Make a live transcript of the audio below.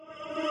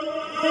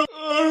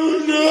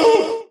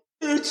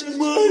It's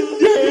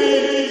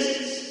Mondays.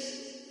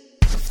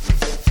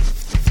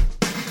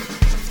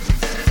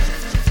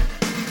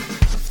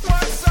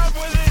 What's up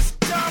with this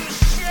dumb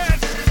shit?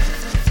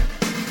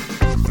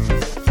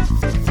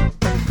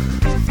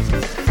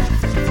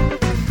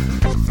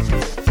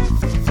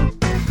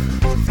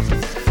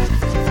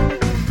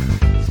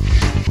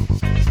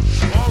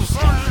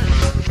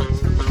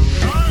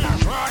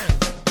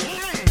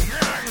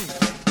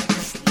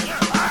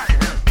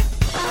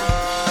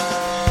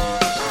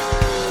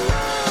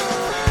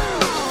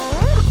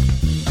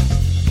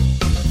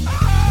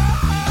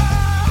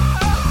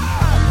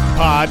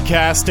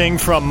 Podcasting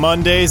from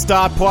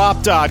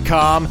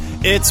Mondays.pwop.com,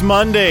 it's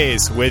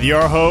Mondays with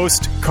your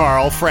host,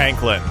 Carl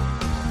Franklin.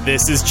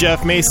 This is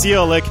Jeff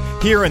Maciolik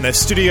here in the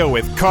studio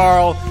with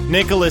Carl,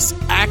 Nicholas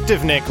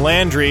Active Nick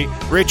Landry,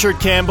 Richard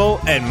Campbell,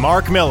 and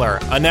Mark Miller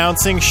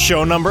announcing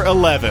show number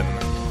 11.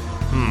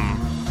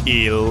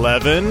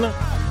 11?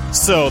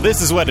 So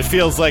this is what it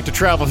feels like to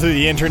travel through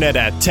the internet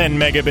at 10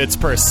 megabits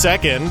per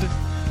second.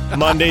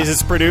 Mondays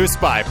is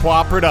produced by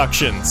Pwop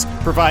Productions,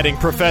 providing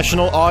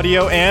professional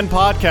audio and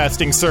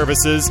podcasting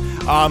services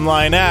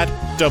online at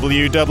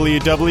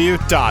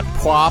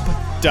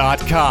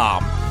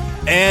www.pwop.com.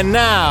 And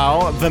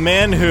now, the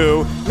man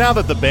who, now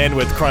that the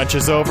bandwidth crunch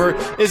is over,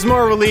 is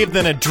more relieved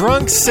than a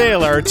drunk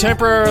sailor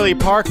temporarily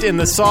parked in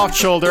the soft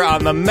shoulder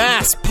on the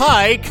Mass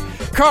Pike,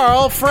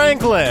 Carl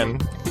Franklin.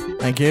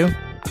 Thank you.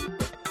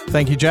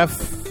 Thank you,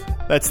 Jeff.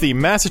 That's the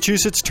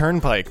Massachusetts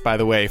Turnpike, by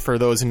the way, for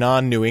those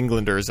non-New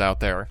Englanders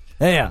out there.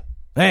 Yeah.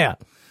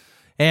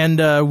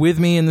 And with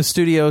me in the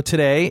studio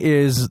today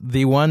is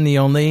the one, the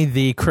only,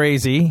 the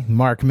crazy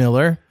Mark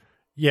Miller.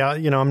 Yeah,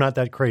 I'm not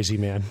that crazy,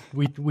 man.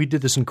 We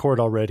did this in court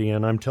already,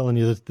 and I'm telling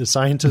you that the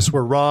scientists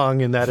were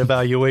wrong in that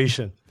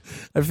evaluation.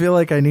 I feel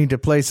like I need to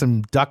play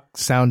some duck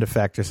sound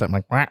effect or something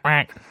like quack,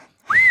 quack.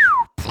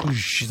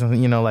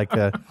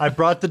 I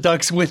brought the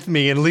ducks with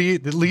me and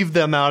leave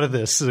them out of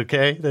this,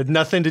 okay? That had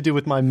nothing to do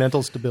with my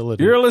mental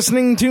stability. You're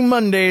listening to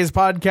Mondays,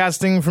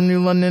 podcasting from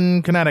New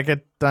London,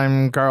 Connecticut.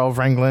 I'm Carl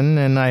Franklin,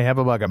 and I have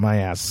a bug up my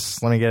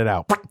ass. Let me get it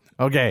out.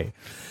 Okay.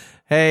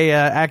 Hey,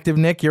 Active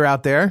Nick, you're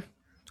out there.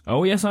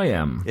 Oh, yes, I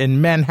am.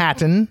 In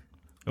Manhattan.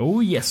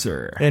 Oh, yes,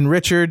 sir. And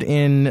Richard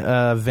in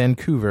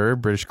Vancouver,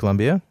 British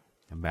Columbia.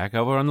 I'm back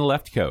over on the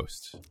left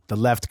coast. The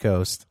left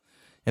coast.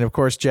 And, of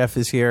course, Jeff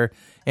is here.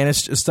 And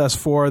it's just us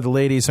four. The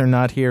ladies are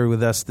not here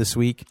with us this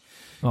week.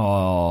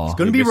 Oh, it's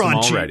going to be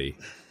raunchy. Already.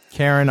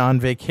 Karen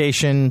on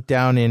vacation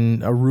down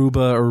in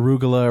Aruba or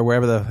Arugula or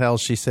wherever the hell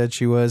she said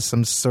she was.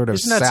 Some sort of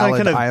Isn't that salad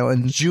some kind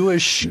island. Of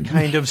Jewish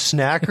kind of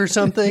snack or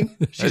something?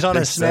 She's on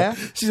a snack?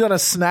 She's on a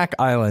snack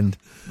island.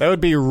 That would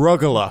be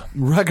Rugula.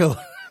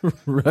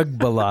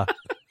 Rugbala.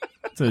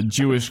 It's a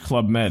Jewish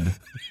Club Med.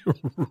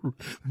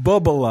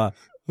 Bubala.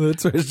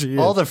 That's where she is.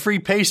 All the free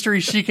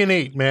pastries she can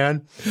eat,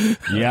 man.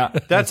 Yeah.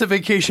 That's a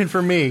vacation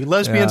for me.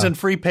 Lesbians and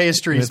free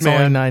pastries, it's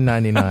man. only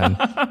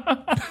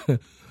 $9.99.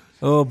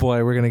 Oh,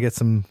 boy, we're going to get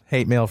some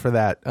hate mail for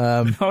that.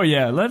 Oh,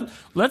 yeah.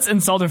 Let's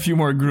insult a few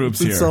more groups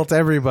here. Insult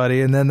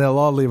everybody, and then they'll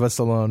all leave us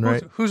alone,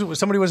 right?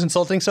 Somebody was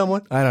insulting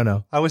someone? I don't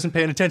know. I wasn't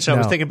paying attention. I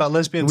No. was thinking about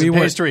lesbians and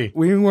pastry.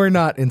 We were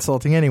not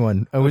insulting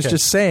anyone. I was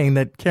just saying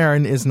that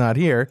Karen is not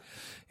here,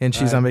 and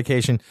she's on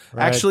vacation.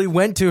 Right. Actually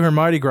went to her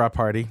Mardi Gras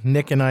party.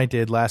 Nick and I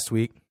did last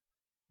week.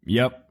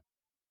 Yep.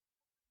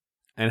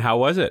 And how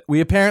was it?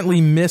 We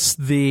apparently missed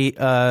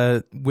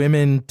the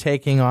women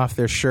taking off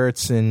their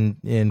shirts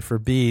in for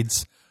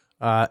beads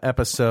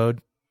episode.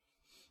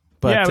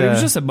 But, yeah, it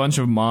was just a bunch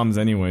of moms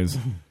anyways.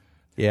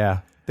 Yeah.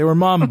 They were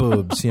mom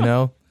boobs,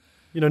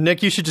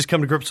 Nick, you should just come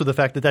to grips with the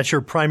fact that that's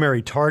your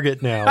primary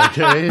target now,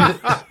 okay?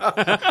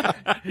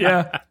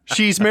 Yeah.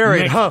 She's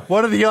married, Nick, huh?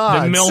 What are the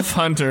odds? The MILF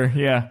hunter,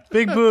 yeah.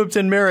 Big boobs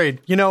and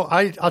married.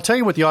 I'll tell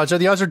you what the odds are.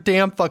 The odds are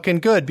damn fucking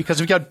good because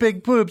if you got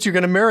big boobs, you're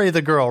going to marry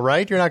the girl,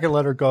 right? You're not going to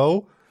let her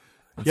go.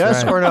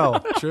 Yes right. or no?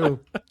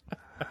 True.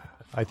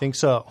 I think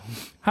so.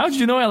 How'd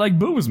you know I like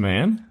boobs,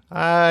 man?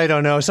 I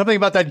don't know. Something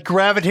about that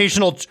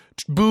gravitational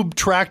boob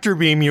tractor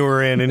beam you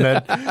were in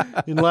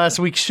last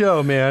week's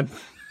show, man.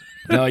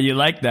 No, you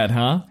like that,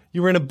 huh?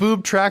 You were in a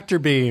boob tractor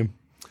beam.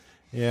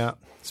 Yeah.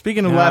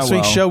 Speaking of last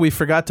week's show, we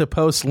forgot to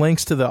post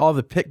links to all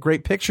the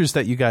great pictures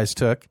that you guys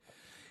took.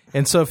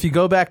 And so if you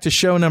go back to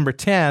show number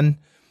 10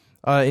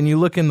 and you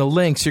look in the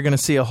links, you're going to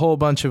see a whole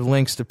bunch of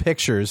links to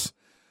pictures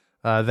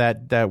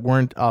that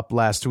weren't up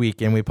last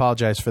week. And we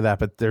apologize for that,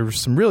 but there were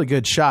some really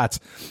good shots.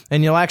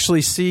 And you'll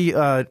actually see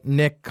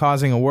Nick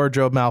causing a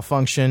wardrobe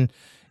malfunction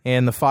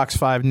and the Fox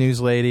 5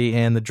 news lady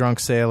and the drunk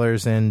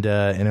sailors and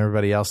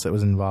everybody else that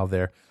was involved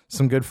there.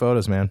 Some good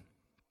photos, man.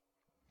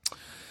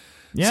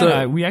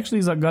 Yeah, we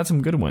actually got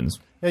some good ones.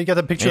 Yeah, you got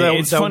the picture.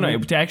 It's fun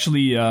to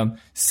actually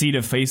see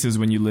the faces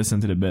when you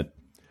listen to the bit.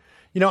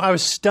 I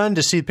was stunned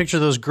to see a picture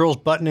of those girls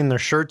buttoning their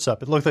shirts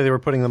up. It looked like they were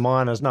putting them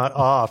on as not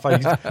off.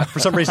 For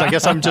some reason, I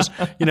guess I'm just,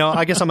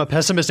 I guess I'm a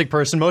pessimistic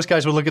person. Most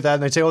guys would look at that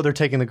and they'd say, oh, they're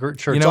taking the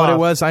shirts off. You know what it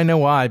was? I know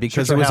why.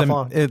 Because Shirts it are was half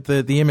on.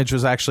 the image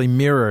was actually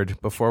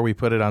mirrored before we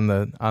put it on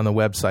the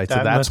website. So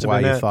That that's must have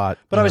why been you it. thought.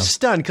 But I was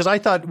stunned because I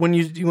thought when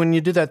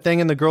you did that thing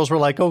and the girls were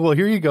like, oh, well,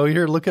 here you go.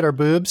 Here, look at our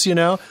boobs,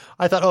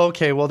 I thought, oh,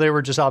 okay, well, they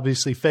were just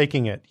obviously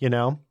faking it,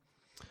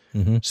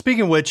 Mm-hmm.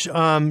 Speaking of which,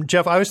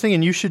 Jeff, I was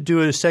thinking you should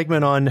do a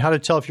segment on how to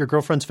tell if your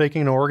girlfriend's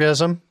faking an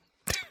orgasm.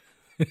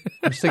 I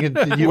was thinking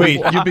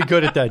you'd be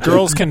good at that.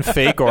 Girls can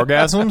fake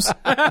orgasms?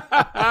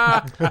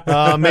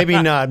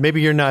 Maybe not.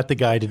 Maybe you're not the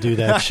guy to do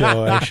that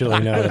show,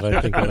 actually, now that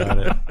I think about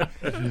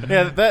it.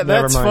 Yeah,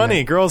 that's mind funny.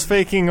 that. Girls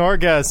faking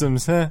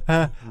orgasms.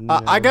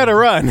 I gotta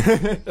run.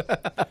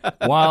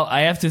 Well,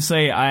 I have to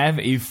say, I have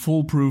a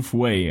foolproof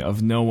way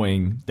of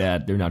knowing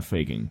that they're not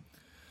faking.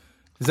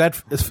 Is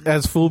that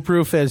as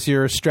foolproof as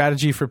your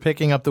strategy for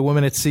picking up the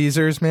woman at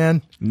Caesars,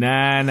 man?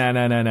 Nah.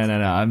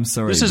 I'm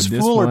sorry. This is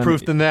one-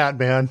 fuller-proof than that,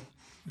 man.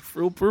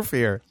 Foolproof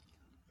here.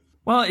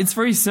 Well, it's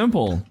very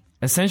simple.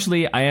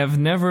 Essentially, I have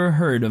never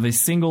heard of a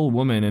single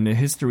woman in the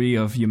history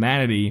of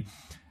humanity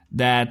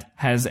that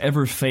has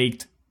ever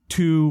faked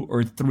 2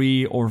 or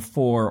 3 or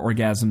 4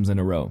 orgasms in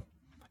a row.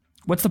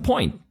 What's the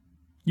point?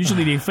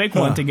 Usually they fake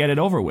one to get it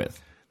over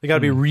with. They got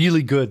to be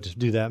really good to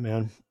do that,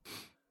 man.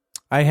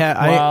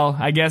 Well,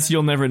 I guess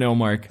you'll never know,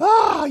 Mark.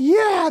 Oh,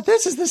 yeah,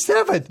 this is the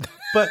 7th.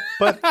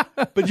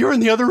 But you're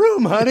in the other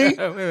room, honey.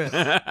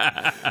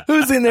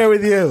 Who's in there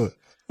with you?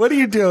 What are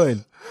you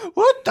doing?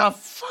 What the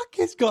fuck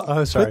is going on?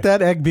 Oh, sorry. Put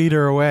that egg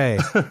beater away.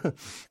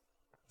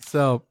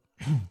 So,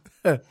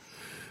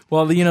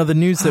 well, the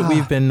news that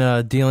we've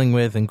been dealing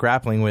with and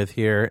grappling with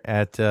here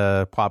at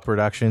Pop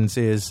Productions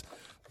is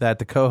that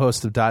the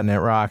co-host of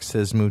 .NET Rocks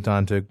has moved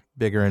on to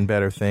bigger and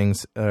better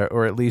things,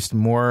 or at least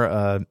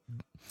more...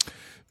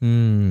 He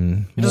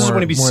doesn't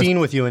want to be seen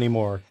with you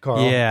anymore,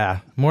 Carl. Yeah,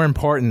 more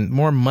important,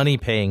 more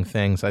money-paying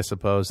things, I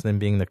suppose, than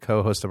being the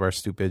co-host of our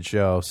stupid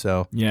show.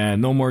 So Yeah,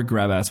 no more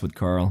grab ass with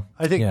Carl.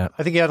 I think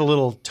he had a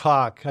little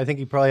talk. I think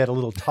he probably had a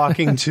little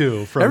talking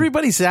to. From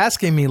everybody's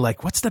asking me,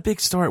 like, what's the big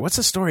story? What's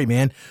the story,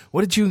 man?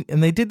 What did you...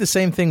 And they did the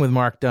same thing with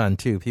Mark Dunn,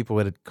 too. People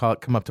would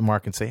come up to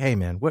Mark and say, hey,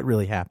 man, what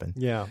really happened?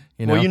 Yeah.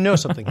 Well,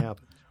 something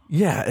happened.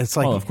 Yeah, it's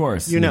like... Oh, of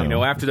course.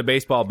 After the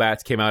baseball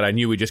bats came out, I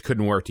knew we just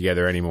couldn't work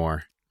together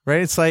anymore.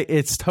 Right? It's like,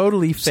 it's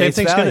totally face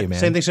value, man.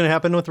 Same thing's going to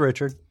happen with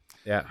Richard.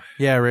 Yeah.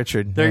 Yeah,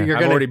 Richard.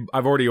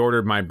 I've already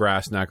ordered my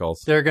brass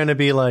knuckles. They're going to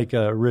be like,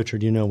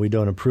 Richard, we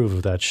don't approve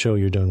of that show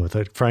you're doing with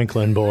that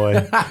Franklin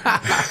boy.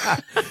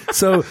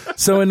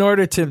 So in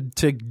order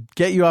to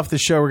get you off the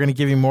show, we're going to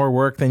give you more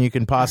work than you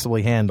can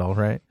possibly handle,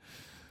 right?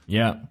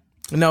 Yeah.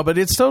 No, but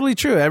it's totally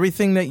true.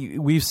 Everything that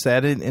we've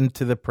said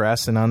into the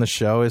press and on the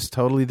show is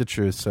totally the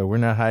truth. So we're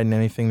not hiding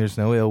anything. There's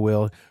no ill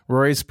will.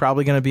 Rory's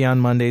probably going to be on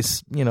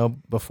Mondays,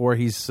 before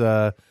he's,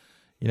 I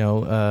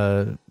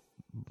don't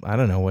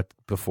know what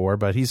before,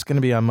 but he's going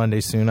to be on Monday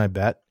soon, I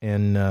bet.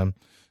 And as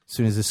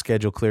soon as his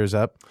schedule clears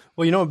up.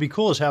 Well, what would be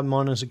cool is have him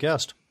on as a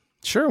guest.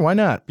 Sure, why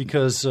not?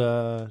 Because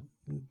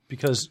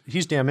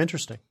he's damn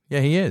interesting. Yeah,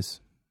 he is.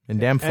 And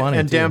damn funny,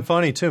 and too. damn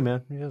funny, too,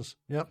 man. He is.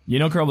 Yep.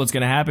 Carl, what's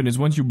going to happen is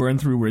once you burn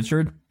through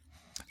Richard,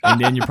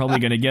 and then you're probably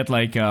going to get,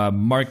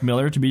 Mark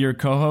Miller to be your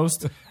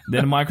co-host,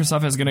 then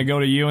Microsoft is going to go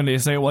to you and they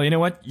say, well, you know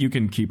what? You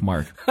can keep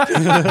Mark.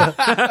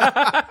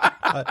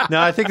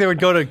 No, I think they would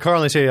go to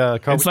Carl and say,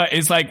 Carl.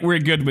 It's like we're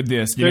good with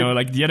this.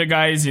 Like the other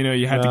guys,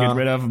 you had to get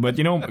rid of. But,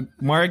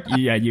 Mark,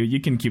 you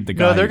can keep the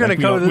guy. No, they're going to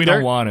go. We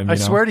don't want him. I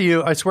swear to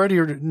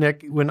you,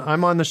 Nick, when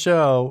I'm on the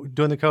show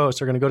doing the co-host,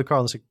 they're going to go to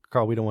Carl and say,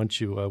 Carl, we don't want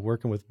you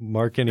working with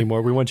Mark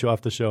anymore. We want you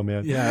off the show,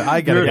 man. Yeah,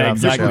 I got to get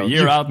off the show.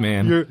 You're out,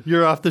 man.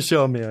 You're off the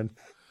show, man.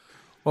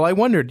 Well, I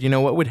wondered,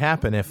 what would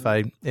happen if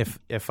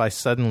I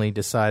suddenly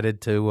decided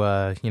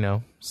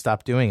to,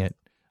 stop doing it.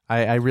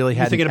 I really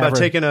hadn't. You thinking about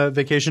taking a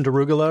vacation to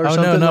Rugula or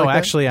something? Oh, no, like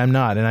actually, I'm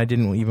not, and I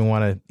didn't even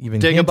want to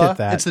hint at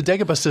that. It's the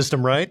Dagobah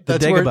system, right?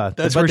 That's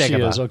where she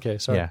is. Okay,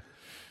 sorry. Yeah.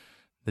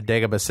 The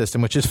Dagobah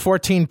system, which is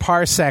 14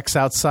 parsecs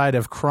outside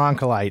of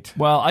Croncolite.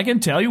 Well, I can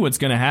tell you what's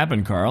going to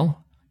happen,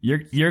 Carl.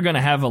 You're going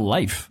to have a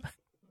life.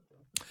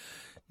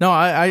 No,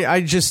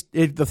 I just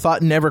the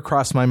thought never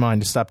crossed my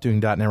mind to stop doing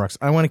 .NET Rocks.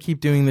 I want to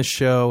keep doing this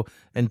show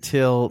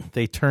until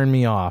they turn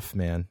me off,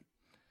 man.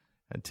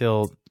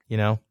 Until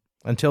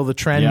the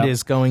trend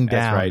is going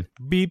down. That's right.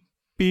 Beep,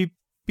 beep,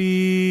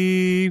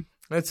 beep.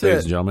 That's Ladies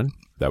it. and gentlemen,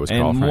 that was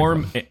Carl And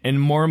Franklin.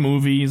 more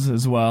movies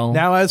as well.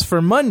 Now, as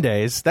for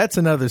Mondays, that's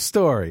another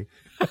story.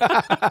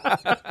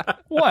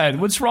 What?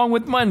 What's wrong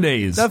with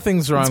Mondays?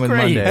 Nothing's wrong It's with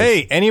great. Mondays.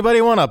 Hey, anybody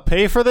want to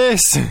pay for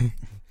this?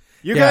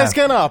 You guys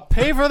gonna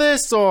pay for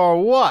this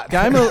or what?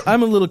 I'm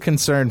a little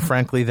concerned,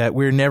 frankly, that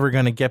we're never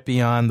going to get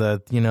beyond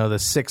the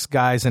 6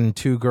 guys and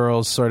 2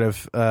 girls sort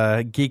of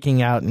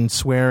geeking out and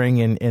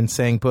swearing and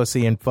saying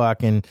pussy and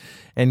fuck and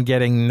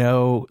getting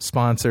no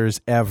sponsors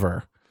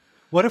ever.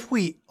 What if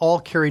we all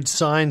carried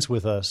signs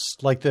with us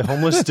like the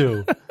homeless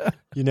do?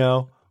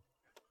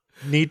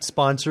 neat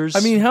sponsors. I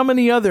mean, how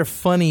many other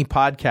funny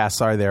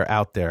podcasts are there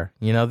out there?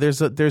 You know,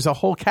 there's a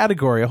whole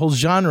category, a whole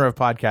genre of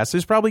podcasts.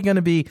 There's probably going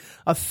to be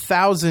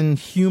 1,000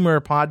 humor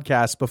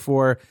podcasts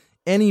before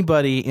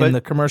anybody in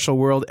the commercial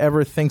world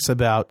ever thinks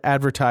about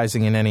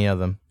advertising in any of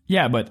them.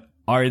 Yeah, but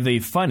are they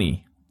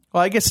funny?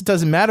 Well, I guess it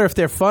doesn't matter if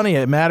they're funny.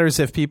 It matters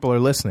if people are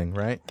listening,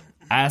 right?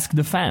 Ask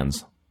the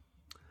fans.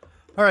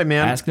 all right,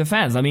 man. Ask the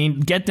fans. I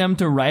mean, get them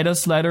to write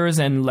us letters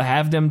and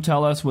have them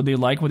tell us what they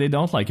like, what they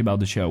don't like about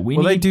the show.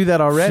 Well, they do that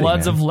already.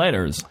 Floods man. of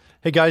letters.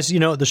 Hey, guys, you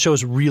know, the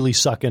show's really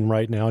sucking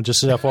right now,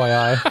 just as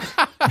FYI.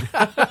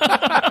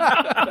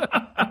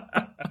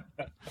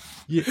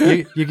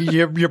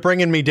 You're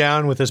bringing me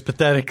down with this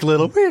pathetic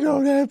little, we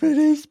don't have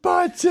any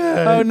sponsors.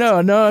 Oh, no,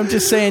 I'm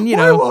just saying, you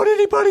Why know. won't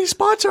anybody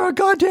sponsor a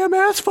goddamn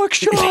ass fuck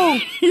show?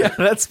 Yeah,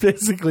 that's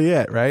basically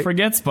it, right?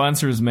 Forget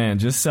sponsors, man.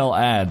 Just sell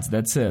ads.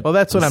 That's it. Well,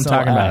 that's what Just I'm sell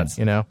talking ads. about,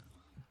 you know.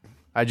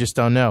 I just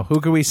don't know. Who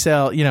can we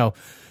sell, you know.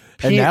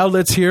 And now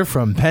let's hear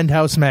from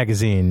Penthouse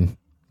Magazine.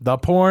 The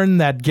porn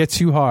that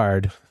gets you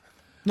hard.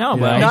 No,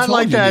 but I Not told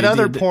like you, that the-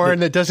 other the-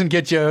 porn that doesn't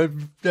get you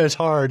as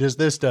hard as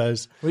this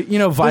does. You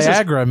know,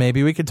 Viagra,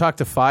 maybe. We could talk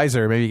to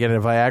Pfizer, maybe get a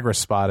Viagra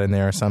spot in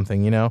there or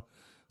something, you know?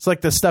 It's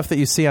like the stuff that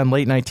you see on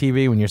late night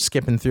TV when you're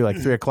skipping through like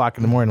 3 o'clock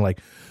in the morning, like,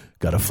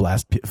 got a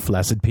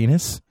flaccid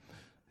penis?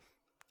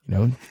 You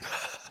know?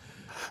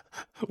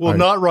 Well,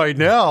 not right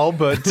now,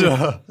 but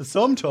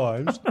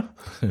sometimes.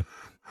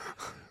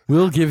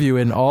 We'll give you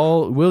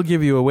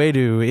a way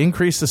to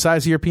increase the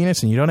size of your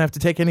penis and you don't have to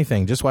take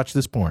anything. Just watch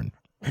this porn.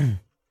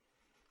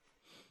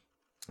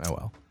 Oh,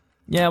 well.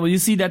 Yeah, well, you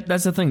see,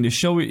 that's the thing. The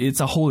show,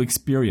 it's a whole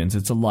experience.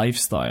 It's a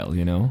lifestyle,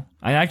 you know?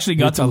 I actually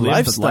got It's to a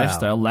live lifestyle. that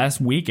lifestyle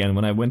last weekend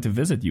when I went to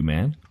visit you,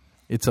 man.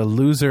 It's a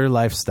loser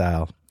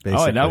lifestyle,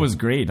 basically. Oh, that was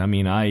great. I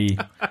mean, I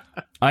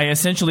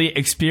essentially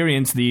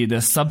experienced the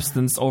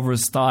substance over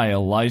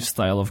style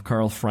lifestyle of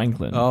Carl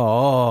Franklin.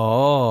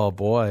 Oh,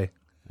 boy.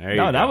 There you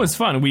No, go. that was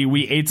fun.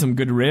 We ate some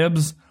good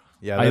ribs.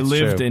 Yeah, I that's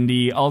lived true. in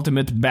the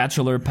ultimate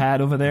bachelor pad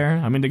over there.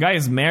 I mean, the guy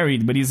is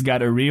married, but he's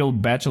got a real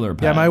bachelor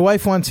pad. Yeah, my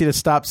wife wants you to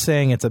stop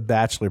saying it's a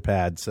bachelor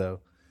pad, so.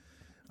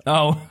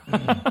 Oh,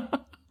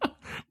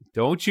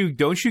 Don't you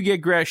get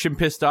Gresham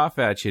pissed off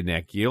at you,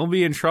 Nick. You'll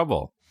be in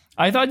trouble.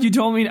 I thought you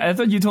told me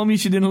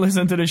she didn't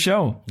listen to the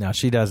show. No,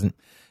 she doesn't.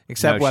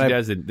 Except No, what she I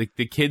doesn't.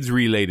 The kids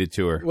relayed it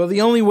to her. Well,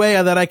 the only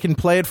way that I can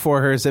play it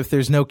for her is if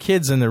there's no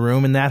kids in the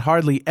room, and that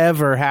hardly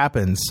ever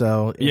happens.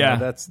 So you Yeah.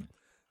 know,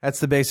 that's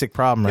the basic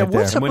problem right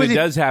what's there. up When with it you-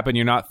 does happen,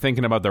 you're not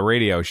thinking about the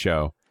radio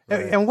show.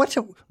 And what's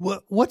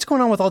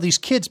going on with all these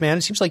kids, man?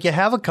 It seems like you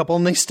have a couple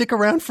and they stick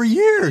around for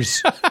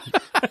years.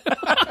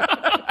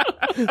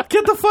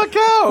 Get the fuck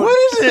out!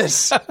 What is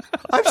this?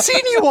 I've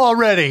seen you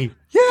already.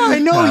 Yeah, I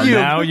know you.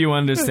 Now you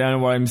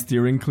understand why I'm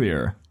steering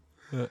clear.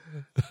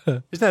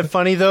 Isn't that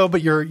funny though?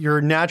 But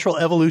your natural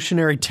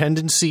evolutionary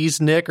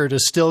tendencies, Nick, are to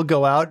still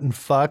go out and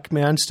fuck,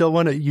 man. Still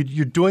want to.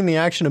 You're doing the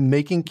action of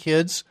making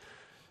kids,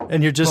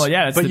 and you're just. Well,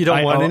 yeah, but you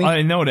don't want any.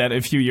 I know that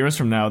a few years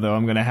from now, though,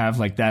 I'm gonna have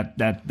like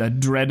that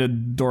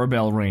dreaded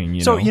doorbell ring.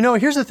 So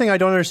here's the thing I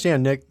don't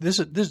understand, Nick. This.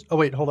 Oh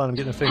wait, hold on. I'm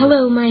getting a finger.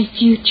 Hello, my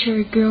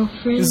future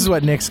girlfriend. This is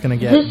what Nick's gonna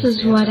get. This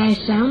is what I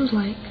sound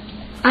like.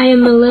 I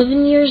am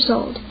 11 years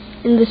old,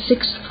 in the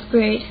 6th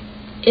grade,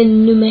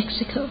 in New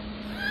Mexico.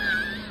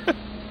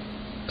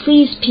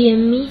 Please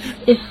PM me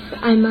if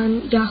I'm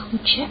on Yahoo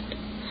Chat.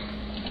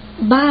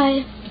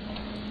 Bye.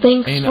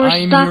 Thanks And for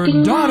I'm stopping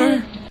your daughter.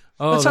 by.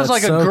 Oh, That sounds that's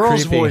like so a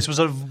girl's creepy. voice. Was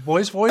it a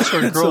boy's voice or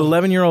a It's an girl's?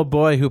 11-year-old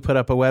boy who put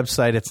up a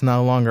website. It's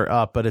no longer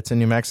up, but it's in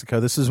New Mexico.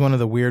 This is one of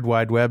the weird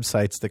wide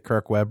websites that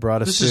Kirk Webb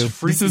brought us This to. is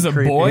freaky. This is a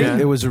creepy, boy? man.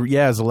 It was an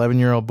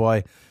 11-year-old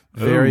boy.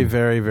 Very,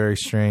 very, very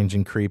strange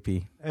and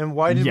creepy. And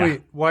why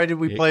did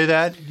we play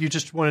that? You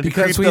just wanted to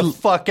Because creep the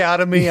fuck out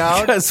of me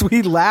out. Because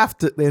we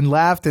laughed and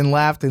laughed and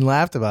laughed and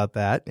laughed about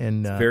that.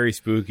 And Very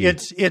spooky.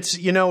 It's It's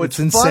funny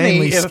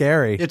insanely if-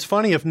 scary. It's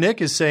funny if Nick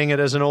is saying it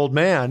as an old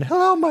man.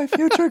 Hello, my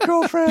future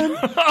girlfriend.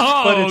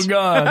 Oh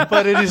God!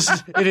 But it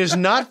is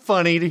not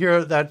funny to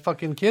hear that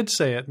fucking kid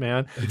say it,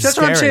 man. That's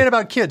what I'm scary. saying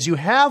about kids. You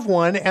have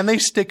one and they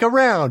stick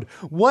around.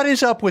 What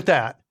is up with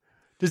that?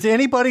 Does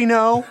anybody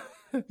know?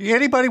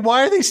 Anybody?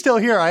 Why are they still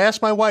here? I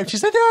asked my wife. She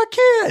said they're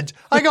kids.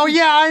 I go,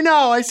 yeah, I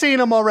know. I seen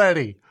them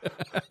already.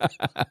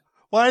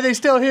 Why are they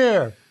still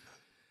here?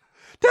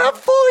 They're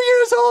 4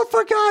 years old,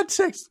 for God's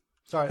sakes.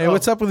 Sorry. hey,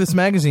 what's up with this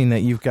magazine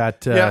that you've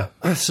got? Yeah,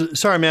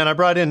 sorry, man. I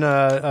brought in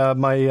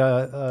my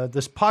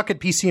this Pocket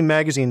PC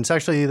magazine. It's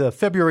actually the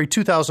February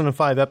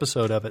 2005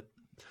 episode of it.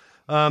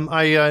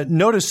 I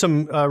noticed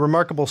some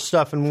remarkable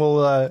stuff, and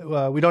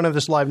we don't have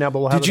this live now, but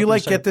we'll have. Did you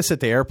get this at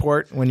the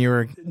airport when you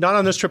were? Not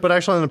on this trip, but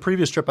actually on the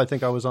previous trip I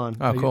think I was on.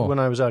 Oh, cool. When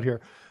I was out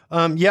here.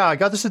 Yeah, I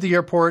got this at the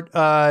airport,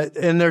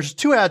 and there's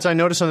 2 ads I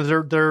noticed, and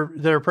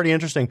they're pretty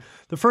interesting.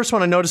 The first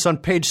one I noticed on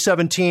page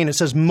 17, it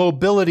says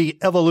 "Mobility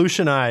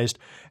Evolutionized,"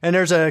 and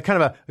there's a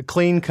kind of a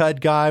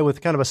clean-cut guy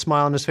with kind of a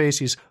smile on his face.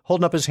 He's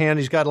holding up his hand.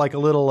 He's got like a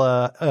little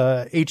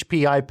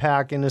HP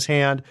iPack in his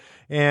hand,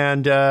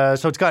 and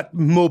so it's got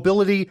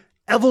mobility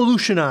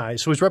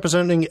evolutionize. So he's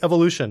representing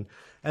evolution.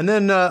 And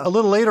then a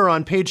little later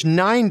on page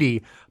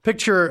 90,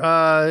 picture,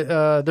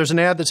 there's an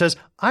ad that says,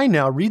 I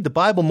now read the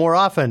Bible more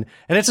often.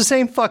 And it's the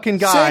same fucking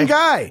guy. Same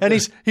guy. And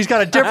he's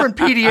got a different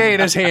PDA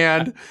in his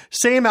hand,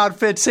 same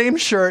outfit, same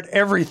shirt,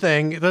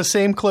 everything, the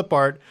same clip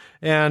art.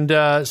 And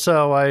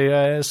so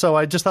I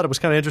just thought it was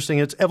kind of interesting.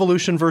 It's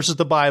evolution versus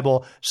the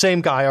Bible.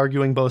 Same guy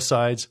arguing both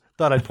sides.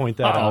 Thought I'd point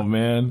that out. Oh,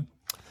 man.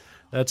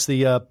 That's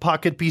the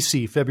Pocket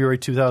PC, February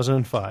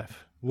 2005.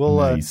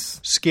 We'll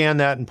scan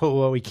that and put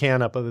what we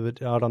can up of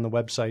it out on the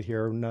website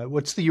here. And,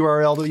 what's the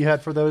URL that you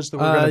had for those that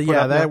we're going to put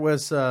up? That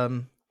was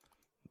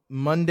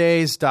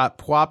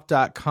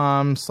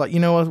mondays.pwop.com. You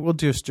know what? We'll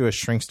just do a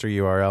Shrinkster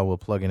URL. We'll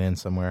plug it in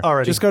somewhere.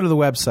 Alrighty. Just go to the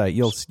website.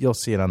 You'll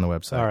see it on the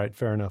website. All right,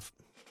 fair enough.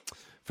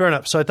 Fair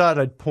enough. So I thought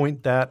I'd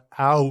point that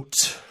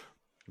out.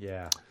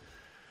 Yeah.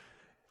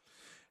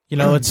 You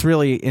know, what's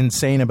really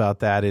insane about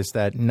that is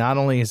that not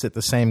only is it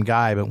the same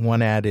guy, but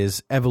one ad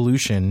is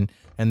evolution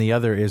and the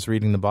other is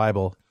reading the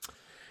Bible.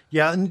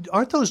 Yeah, and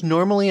aren't those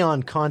normally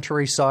on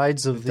contrary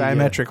sides of the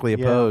diametrically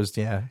opposed?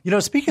 Yeah. You know,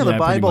 speaking of the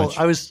Bible,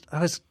 I was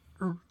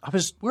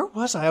where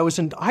was I? I was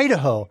in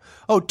Idaho.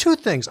 Oh, two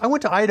things. I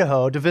went to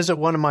Idaho to visit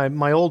one of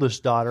my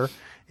oldest daughter.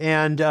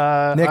 And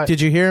Nick, did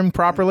you hear him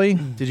properly?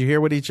 Did you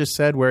hear what he just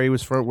said? Where he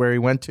was from? Where he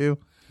went to?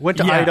 Went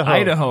to Idaho.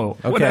 Idaho.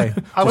 Okay.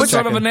 What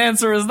sort of an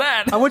answer is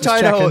that? I went to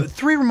Idaho.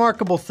 Three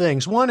remarkable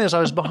things. One is I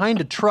was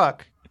behind a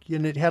truck,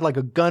 and it had like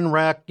a gun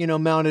rack,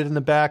 mounted in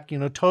the back.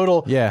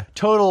 Total,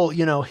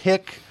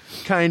 hick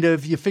kind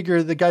of. You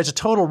figure the guy's a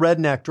total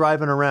redneck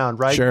driving around,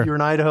 right? Sure. You're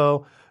in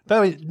Idaho. By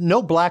the way,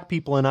 no black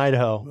people in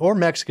Idaho or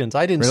Mexicans.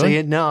 I didn't see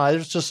it. No,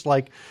 it's just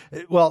like,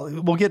 well,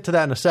 we'll get to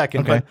that in a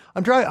second. Okay.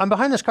 But I'm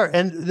behind this car,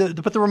 and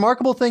but the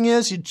remarkable thing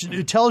is,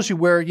 it tells you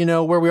where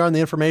we are in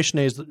the information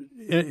age.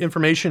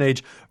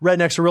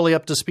 Rednecks are really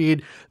up to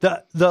speed.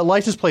 The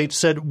license plate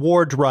said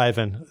 "War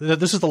Driving."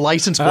 This is the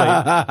license plate.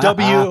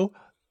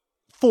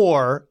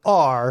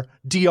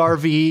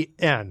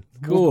 W4RDRVN.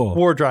 Cool.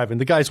 War driving.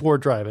 The guy's war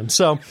driving.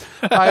 So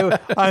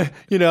I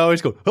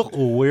he's going,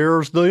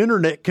 where's the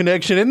internet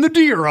connection in the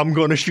deer? I'm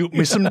going to shoot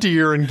me some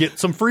deer and get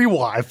some free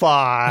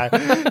Wi-Fi,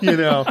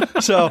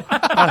 So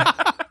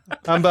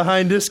I'm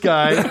behind this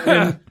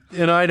guy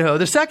in Idaho.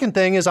 The second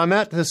thing is I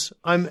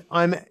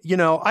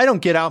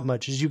don't get out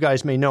much, as you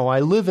guys may know.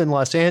 I live in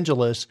Los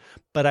Angeles,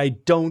 but I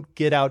don't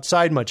get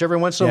outside much. Every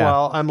once in a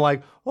while, I'm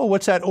like, oh,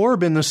 what's that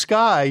orb in the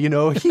sky?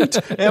 Heat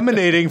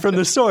emanating from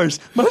the source.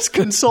 Must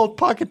consult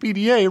Pocket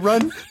PDA,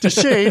 run to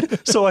shade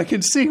so I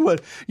can see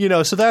what,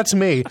 so that's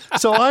me.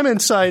 So I'm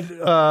inside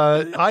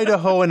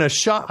Idaho in a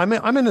shop. I'm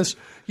in this,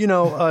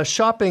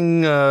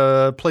 shopping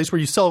place where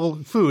you sell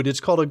food.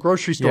 It's called a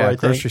grocery store, I think.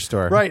 Grocery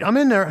store. Right. I'm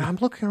in there. I'm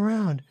looking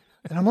around.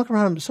 And I'm looking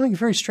around. Something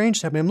very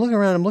strange happening. I'm looking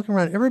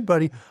around.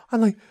 Everybody.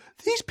 I'm like,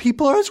 these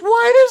people are as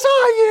white as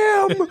I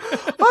am.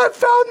 I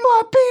found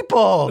my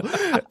people.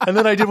 And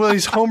then I did one of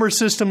these Homer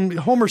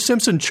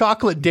Simpson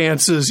chocolate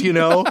dances,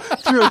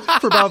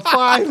 for about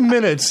 5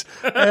 minutes,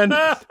 and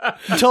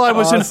until I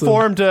was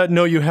informed,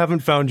 no, you haven't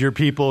found your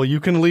people. You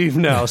can leave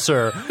now,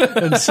 sir.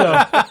 And so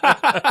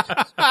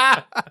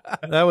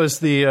that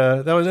was.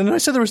 And I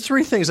said there was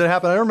three things that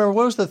happened. I don't remember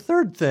what was the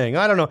third thing.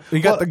 I don't know.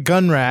 You got the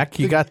gun rack.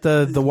 You got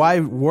the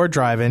war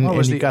driving. What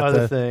was and you the got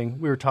other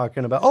thing we were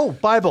talking about? Oh,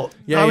 Bible.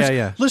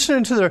 Yeah.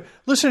 Listening to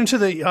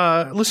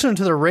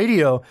the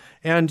radio,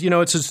 and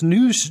it's this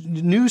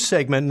news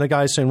segment, and the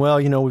guy's saying, well,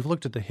 we've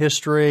looked at the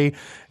history,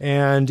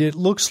 and it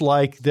looks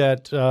like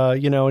that,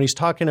 and he's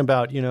talking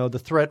about the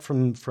threat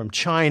from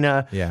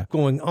China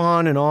going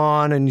on,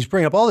 and he's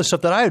bringing up all this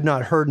stuff that I had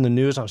not heard in the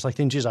news. I was like,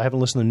 geez, I haven't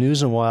listened to the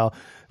news in a while.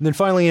 And then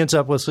finally ends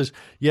up with this,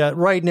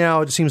 right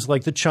now it seems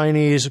like the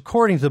Chinese,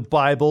 according to the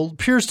Bible,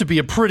 appears to be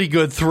a pretty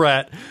good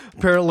threat.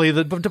 Apparently,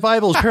 the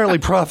Bible apparently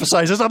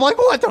prophesies this. I'm like,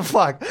 what the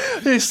fuck?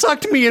 They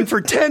sucked me in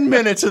for 10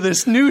 minutes of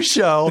this news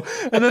show,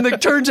 and then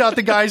it turns out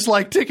the guy's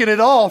like taking it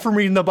all from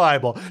reading the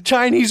Bible.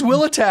 Chinese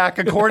will attack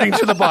according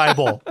to the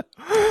Bible.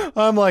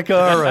 I'm like,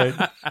 all right.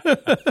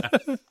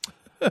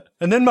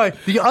 And then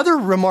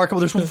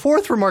there's a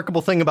fourth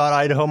remarkable thing about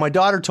Idaho. My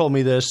daughter told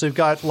me this. They've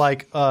got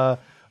like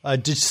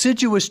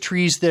deciduous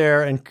trees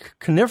there and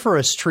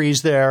coniferous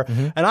trees there.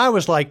 Mm-hmm. And I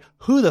was like,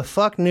 who the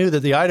fuck knew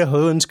that the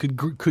Idahoans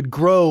could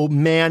grow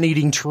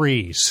man-eating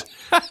trees?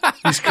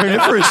 These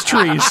coniferous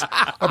trees.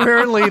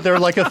 Apparently, they're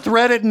like a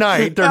threat at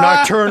night. They're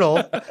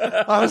nocturnal.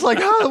 I was like,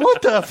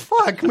 what the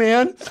fuck,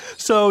 man?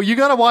 So you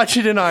got to watch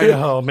it in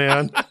Idaho,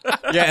 man.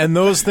 Yeah, and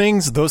those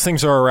things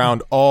are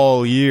around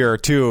all year,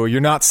 too. You're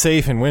not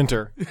safe in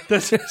winter.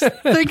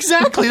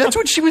 Exactly. That's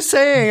what she was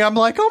saying. I'm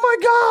like, oh,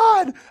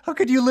 my God. How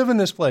could you live in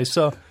this place?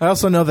 So I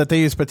also know that they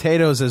use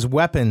potatoes as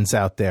weapons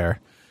out there.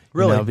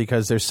 Really?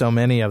 Because there's so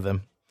many of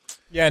them.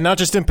 Yeah, not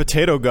just in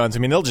potato guns. I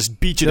mean, they'll just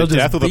beat you to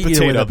death with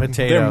a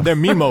potato. They're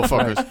mean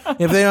motherfuckers.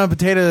 If they don't have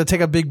potato, they'll take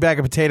a big bag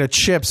of potato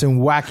chips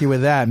and whack you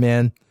with that,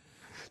 man.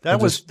 That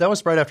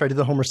was right after I did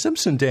the Homer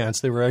Simpson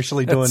dance. They were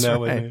actually doing that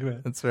with me.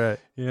 That's right.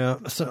 Yeah.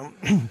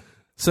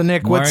 So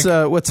Nick, Mark,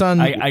 what's on?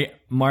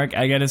 Mark,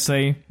 I gotta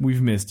say,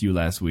 we've missed you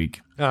last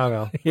week. Oh,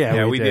 no.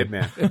 Yeah, we did,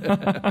 man.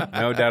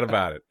 No doubt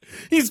about it.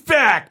 He's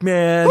back,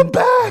 man. I'm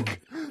back.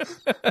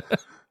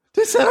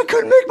 They said I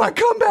couldn't make my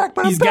comeback,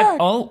 but He's I'm back.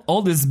 got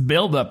all this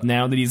build up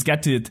now that he's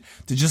got to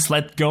just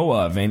let go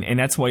of, and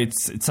that's why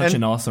it's such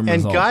an awesome and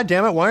result. God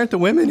damn it, why aren't the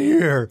women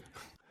here?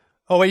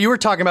 Oh, wait, you were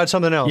talking about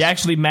something else. You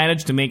actually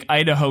managed to make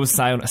Idaho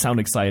sound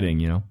exciting,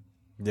 you know?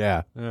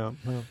 Yeah. Yeah.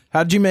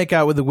 How'd you make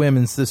out with the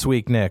women's this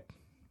week, Nick?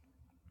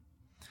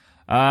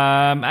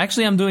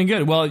 Actually, I'm doing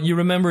good. Well, you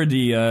remember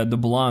the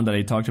blonde that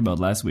I talked about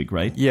last week,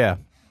 right? Yeah.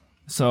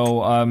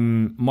 So,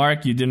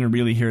 Mark, you didn't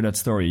really hear that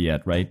story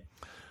yet, right?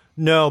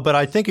 No, but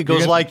I think it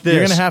goes like this.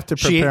 You're going to have to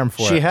prepare him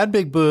for it. She had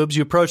big boobs.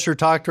 You approached her,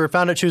 talked to her,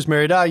 found out she was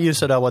married. You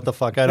said, what the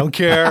fuck? I don't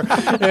care.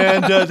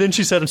 And then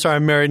she said, I'm sorry,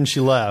 I'm married, and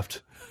she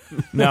left.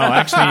 No,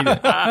 actually,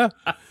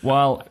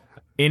 well,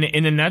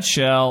 in a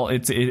nutshell,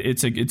 it's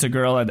a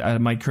girl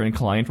at my current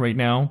client right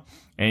now,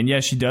 and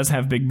yes, she does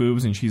have big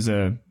boobs, and she's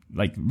a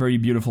very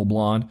beautiful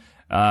blonde.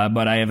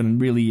 But I haven't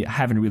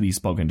really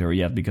spoken to her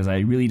yet because I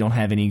really don't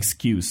have any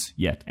excuse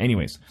yet.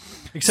 Anyways,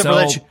 except for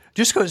that,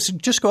 just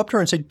go up to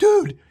her and say,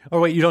 "Dude," or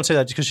wait, you don't say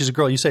that because she's a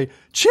girl. You say,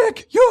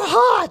 "Chick, you're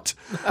hot."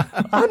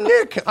 I'm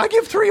Nick. I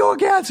give 3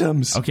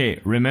 orgasms. Okay,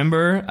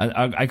 remember,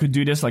 I could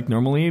do this like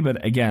normally,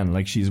 but again,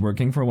 like she's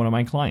working for one of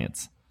my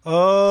clients.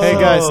 Oh, Hey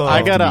guys, I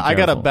have to gotta be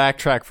careful.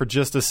 backtrack for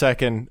just a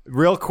second,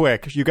 real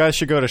quick. You guys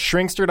should go to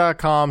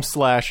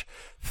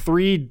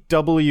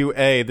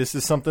shrinkster.com/3WA. This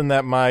is something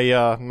that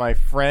my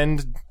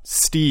friend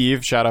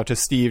Steve, shout out to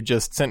Steve,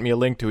 just sent me a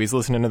link to. He's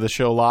listening to the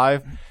show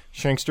live.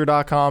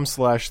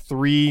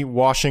 Shrinkster.com/3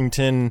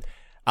 Washington,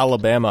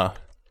 Alabama.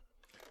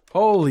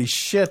 Holy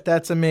shit,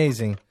 that's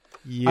amazing.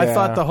 I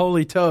thought the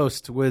Holy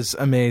Toast was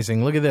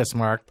amazing. Look at this,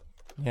 Mark.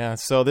 Yeah,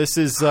 so this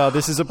is a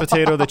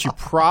potato that you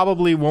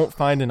probably won't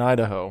find in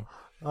Idaho.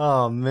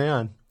 Oh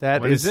man,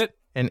 That What is it?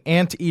 An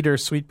anteater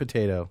sweet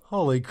potato.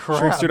 holy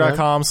crap! man.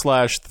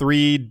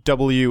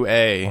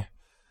 Shrinkster.com/3WA.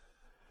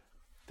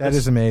 That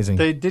is amazing.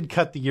 They did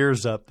cut the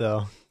ears up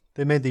though.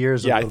 They made the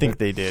ears. Yeah, a I little think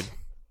bit. they did.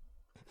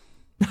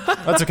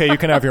 That's okay. You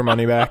can have your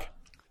money back.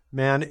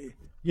 Man,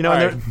 you know, All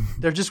they're, right.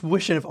 they're just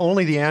wishing if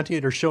only the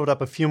anteater showed up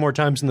a few more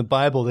times in the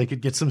Bible, they could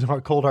get some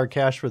cold hard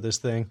cash for this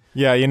thing.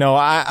 Yeah,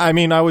 I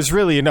mean, I was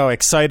really,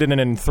 excited and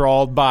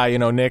enthralled by,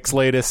 Nick's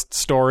latest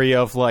story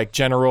of like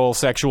general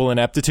sexual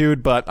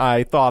ineptitude, but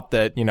I thought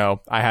that,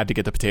 I had to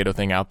get the potato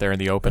thing out there in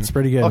the open. It's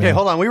pretty good. Okay, man.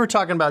 hold on. We were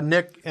talking about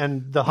Nick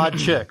and the hot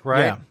chick,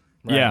 right? Yeah.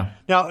 Yeah.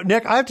 Now,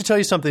 Nick, I have to tell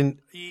you something.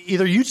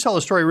 Either you tell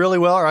the story really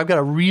well or I've got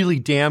a really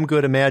damn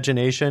good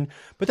imagination.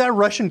 But that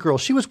Russian girl,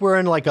 she was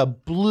wearing like a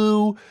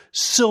blue,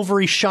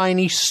 silvery,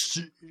 shiny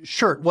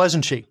shirt,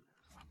 wasn't she?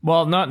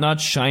 Well, not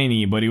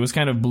shiny, but it was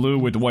kind of blue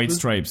with white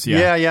stripes.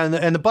 Yeah,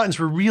 and the buttons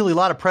were really a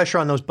lot of pressure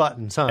on those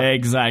buttons, huh?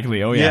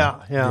 Exactly. Oh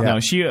yeah. Yeah. No,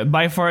 she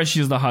by far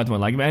she's the hot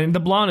one. Like, man, the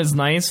blonde is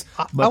nice,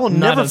 but I will not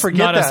never as, forget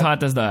not as that.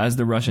 hot as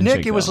the Russian Nick,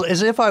 chick. it was though.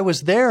 as if I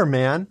was there,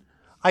 man.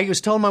 I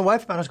was telling my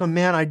wife about it. I was going,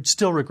 man, I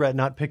still regret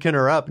not picking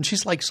her up. And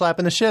she's like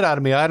slapping the shit out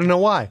of me. I don't know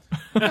why.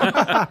 I'm like,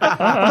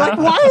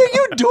 why are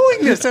you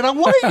doing this? And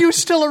why are you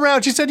still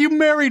around? She said, you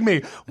married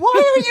me.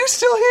 Why are you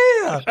still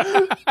here?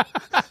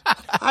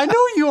 I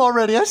know you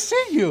already. I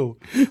see you.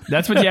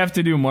 That's what you have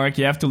to do, Mark.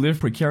 You have to live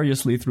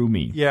precariously through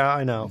me. Yeah,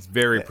 I know.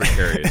 Very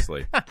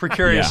precariously.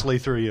 Precariously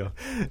through you.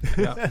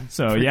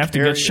 So you have to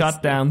get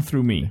shot down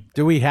through me.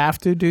 Do we have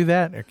to do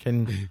that, or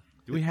can?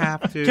 Do we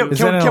have to? Is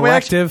that an we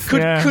actually, elective?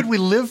 Yeah. could we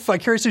live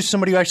vicariously through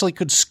somebody who actually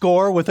could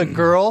score with a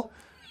girl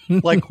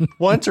like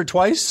once or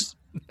twice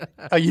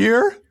a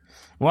year?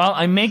 Well,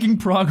 I'm making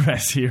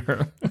progress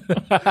here.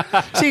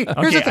 See, here's the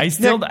Okay,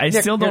 thing. I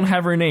still don't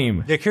have her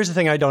name. Nick, here's the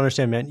thing I don't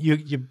understand, man.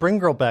 You bring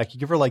girl back, you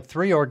give her like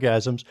 3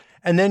 orgasms,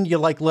 and then you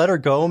like let her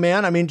go,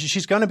 man. I mean,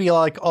 she's going to be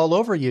like all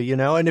over you,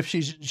 And if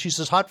she's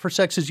as hot for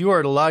sex as you are,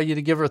 it'll allow you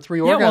to give her 3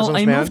 Yeah, orgasms, well,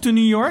 I man. moved to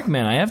New York,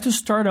 man. I have to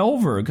start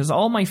over because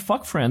all my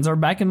fuck friends are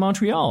back in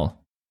Montreal.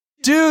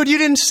 Dude, you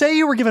didn't say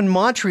you were giving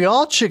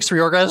Montreal chicks 3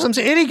 orgasms.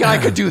 Any guy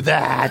could do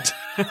that.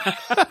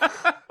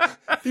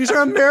 These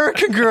are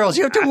American girls.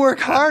 You have to work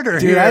harder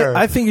Dude, here.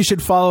 I think you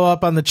should follow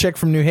up on the chick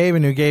from New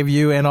Haven who gave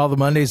you and all the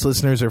Mondays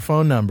listeners her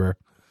phone number.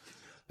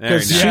 There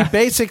Because you go. she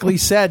basically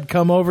said,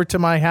 come over to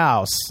my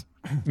house.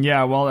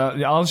 Yeah, well,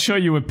 I'll show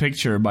you a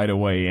picture, by the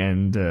way,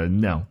 and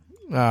no.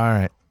 All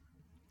right.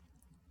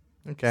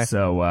 Okay.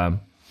 So,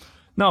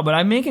 no, but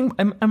I'm making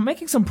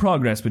some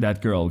progress with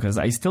that girl because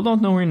I still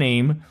don't know her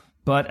name,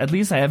 but at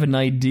least I have an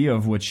idea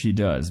of what she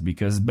does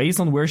because based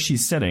on where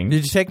she's sitting.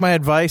 Did you take my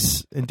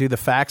advice and do the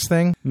fax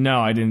thing? No,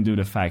 I didn't do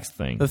the fax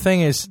thing. The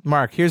thing is,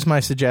 Mark, here's my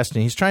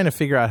suggestion. He's trying to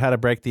figure out how to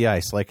break the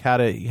ice, like how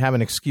to have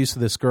an excuse to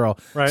this girl.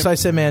 Right. So I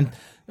said, man,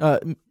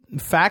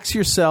 fax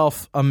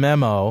yourself a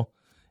memo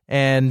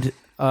and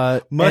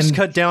Must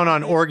cut down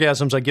on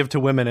orgasms I give to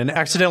women and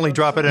accidentally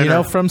drop it in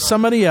her. from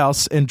somebody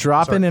else and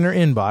drop it in her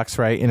inbox,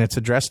 right? And it's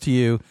addressed to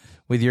you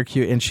with your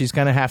cue, and she's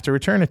going to have to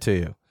return it to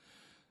you.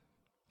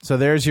 So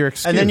there's your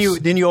excuse. And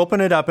then you open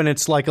it up, and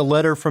it's like a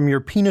letter from your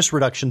penis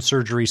reduction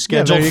surgery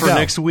scheduled for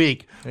next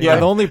week. Yeah,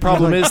 the only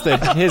problem is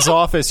that his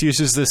office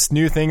uses this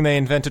new thing they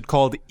invented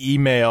called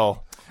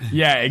email.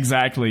 Yeah,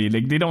 exactly.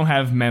 Like, they don't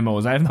have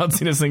memos. I have not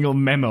seen a single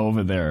memo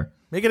over there.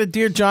 Make it a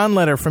Dear John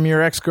letter from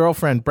your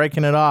ex-girlfriend,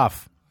 breaking it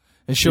off.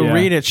 And she'll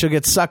read it. She'll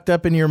get sucked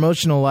up in your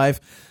emotional life.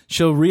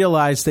 She'll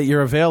realize that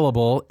you're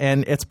available,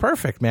 and it's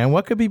perfect, man.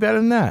 What could be better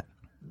than that?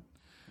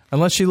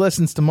 Unless she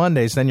listens to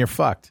Mondays, then you're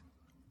fucked.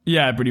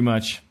 Yeah, pretty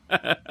much.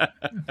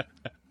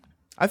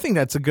 I think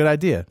that's a good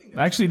idea.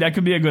 Actually, that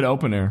could be a good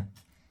opener.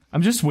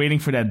 I'm just waiting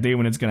for that day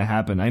when it's going to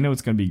happen. I know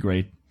it's going to be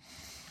great.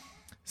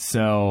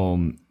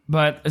 So,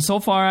 but so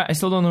far, I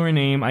still don't know her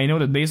name. I know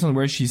that based on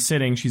where she's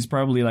sitting, she's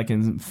probably like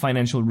in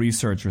financial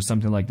research or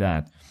something like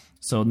that.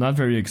 So, not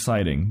very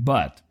exciting.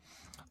 But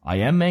I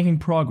am making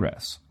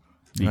progress.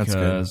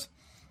 Because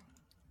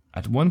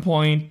at one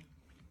point,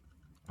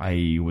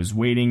 I was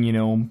waiting,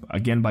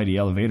 again by the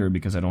elevator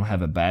because I don't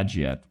have a badge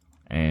yet.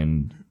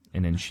 And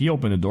then she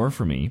opened the door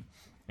for me,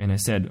 and I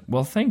said,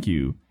 "Well, thank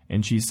you."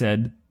 And she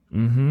said,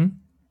 "Mm-hmm."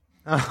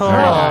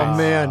 Oh,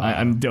 man.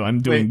 I'm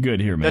doing good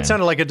here, man. That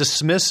sounded like a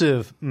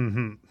dismissive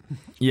mm-hmm.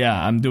 Yeah,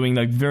 I'm doing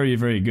like very,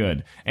 very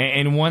good.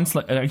 And once,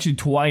 actually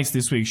twice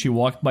this week, she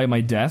walked by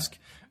my desk,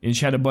 and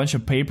she had a bunch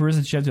of papers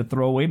that she had to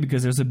throw away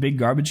because there's a big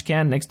garbage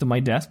can next to my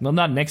desk. Well,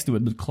 not next to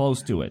it, but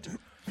close to it.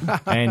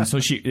 And so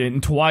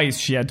twice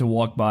she had to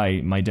walk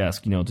by my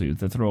desk, to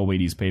throw away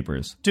these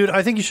papers. Dude,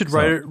 I think you should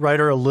write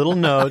her a little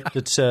note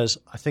that says,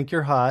 "I think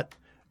you're hot.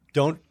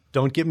 Don't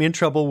get me in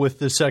trouble with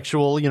the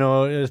sexual,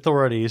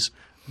 authorities.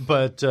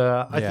 But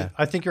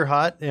I think you're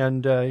hot,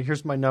 and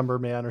here's my number,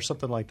 man," or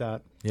something like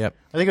that. Yep.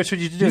 I think that's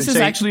what you do. This is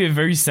actually a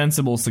very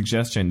sensible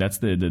suggestion. That's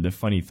the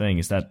funny thing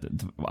is that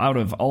out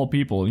of all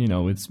people,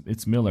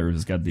 it's Miller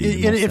who's got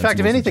the. In fact,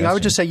 if anything, I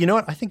would just say, you know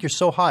what? I think you're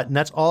so hot, and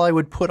that's all I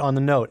would put on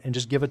the note, and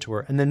just give it to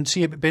her, and then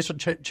see based on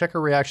check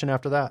her reaction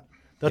after that.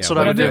 That's what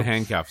I would do.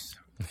 Handcuffs.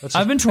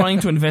 I've been trying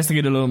to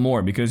investigate a little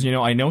more because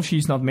I know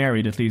she's not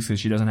married, at least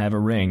because she doesn't have a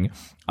ring.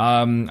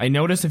 I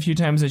noticed a few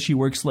times that she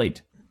works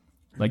late.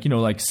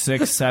 Like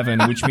 6,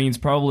 7, which means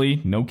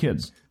probably no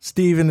kids.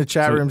 Steve in the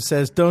chat room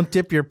says, "Don't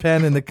dip your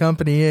pen in the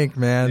company ink,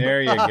 man."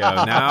 There you go.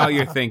 Now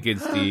you're thinking,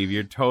 Steve.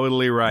 You're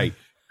totally right.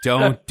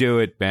 Don't do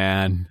it,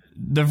 man.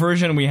 The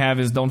version we have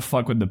is "Don't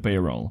fuck with the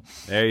payroll."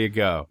 There you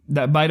go.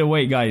 By the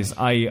way, guys,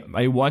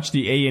 I watched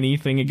the A&E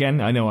thing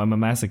again. I know I'm a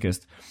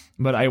masochist,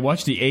 but I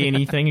watched the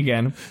A&E thing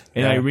again,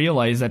 and I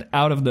realized that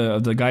out of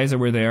the guys that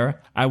were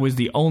there, I was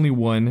the only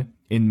one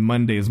in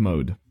Monday's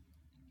mode.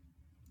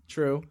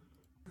 True.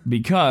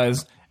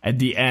 Because at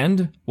the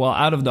end,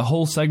 out of the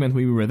whole segment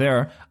we were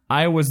there,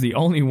 I was the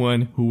only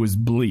one who was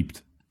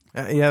bleeped.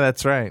 Yeah,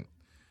 that's right.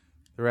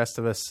 The rest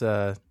of us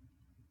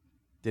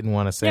didn't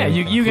want to say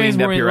anything. You guys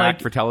Cleaned were up your like,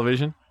 act for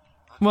television?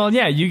 Well,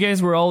 yeah, you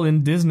guys were all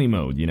in Disney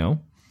mode,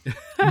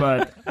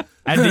 But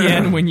at the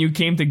end, when you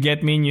came to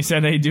get me and you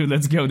said, "Hey, dude,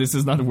 let's go, this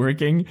is not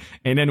working,"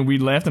 and then we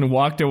left and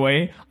walked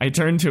away, I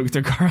turned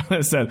to Carl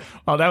and said,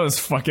 "Oh, that was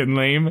fucking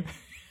lame."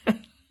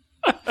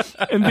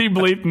 And he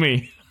bleeped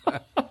me.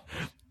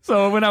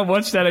 So when I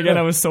watched that again,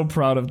 I was so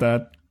proud of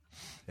that.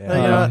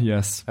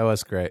 Yes. That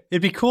was great.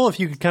 It'd be cool if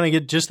you could kind of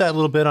get just that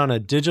little bit on a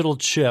digital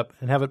chip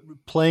and have it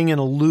playing in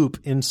a loop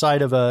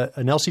inside of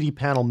an LCD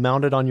panel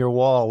mounted on your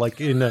wall, like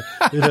in a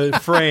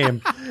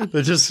frame.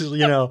 That just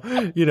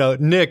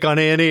Nick on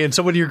A&E, and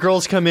so when your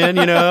girls come in,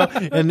 and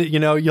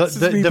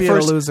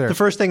the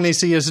first thing they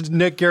see is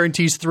Nick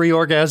guarantees 3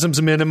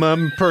 orgasms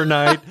minimum per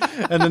night,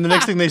 and then the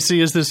next thing they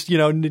see is this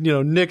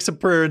Nick's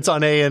appearance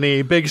on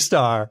A&E, big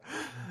star.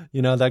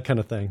 That kind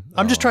of thing.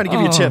 I'm just trying to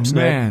give you tips,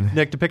 man.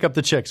 Nick, to pick up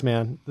the chicks,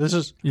 man. This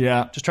is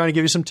just trying to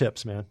give you some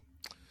tips, man.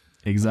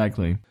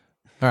 Exactly.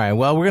 All right,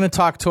 well, we're going to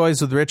talk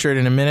toys with Richard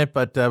in a minute,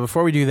 but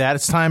before we do that,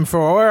 it's time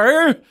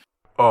for...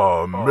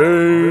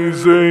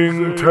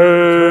 Amazing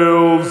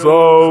Tales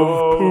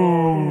of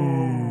Pooh.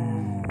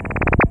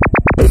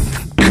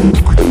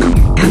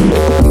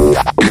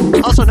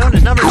 Also known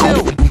as number 2.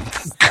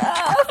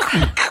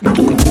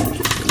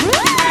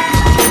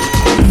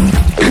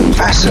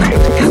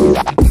 Fascinating.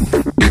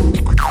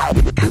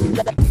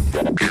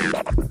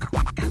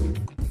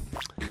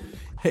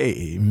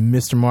 Hey,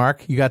 Mr.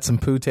 Mark, you got some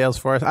poo tales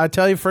for us? I'll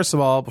tell you, first of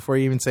all, before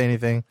you even say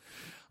anything,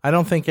 I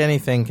don't think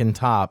anything can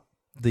top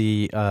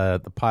the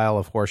pile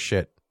of horse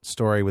shit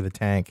story with a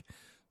tank.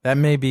 That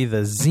may be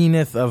the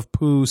zenith of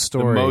poo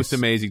stories. The most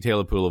amazing tale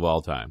of poo of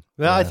all time.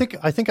 Well, I think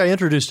I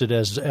introduced it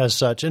as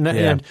such,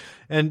 and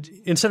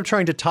instead of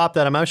trying to top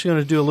that, I'm actually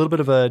going to do a little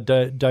bit of a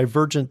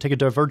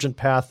divergent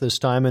path this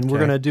time, and we're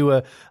going to do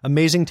a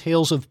Amazing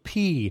Tales of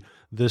Pee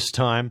this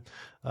time.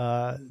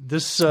 Every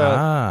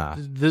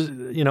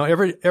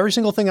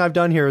single thing I've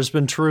done here has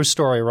been true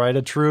story, right?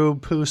 A true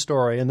poo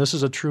story, and this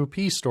is a true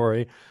pee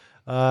story.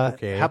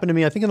 Happened to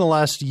me, I think, in the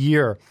last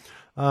year.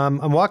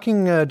 I'm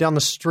walking down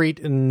the street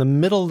in the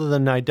middle of the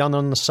night, down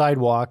on the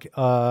sidewalk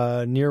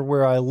near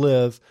where I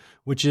live,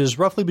 which is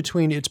roughly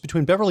between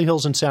Beverly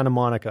Hills and Santa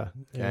Monica.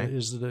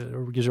 Gives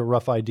you a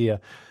rough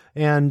idea.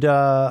 And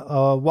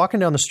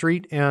walking down the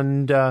street,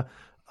 and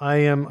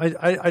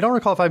I don't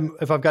recall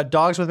if I've got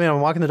dogs with me.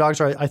 I'm walking the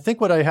dogs. Or I think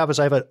what I have is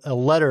I have a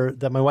letter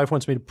that my wife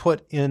wants me to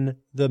put in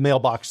the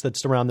mailbox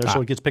that's around there,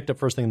 so it gets picked up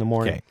first thing in the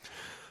morning. Okay.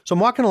 So I'm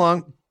walking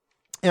along,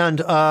 and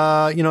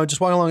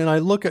just walking along, and I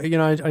look at I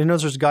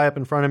notice there's a guy up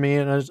in front of me,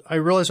 and I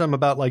realize I'm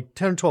about like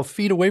 10 or 12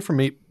 feet away from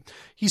me.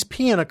 He's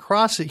peeing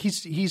across it.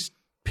 He's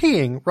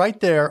peeing right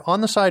there on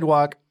the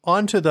sidewalk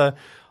onto the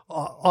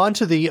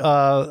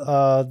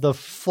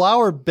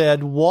flower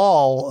bed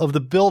wall of the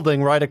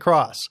building right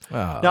across.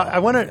 Now I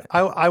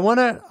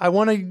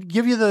want to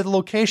give you the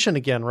location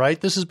again,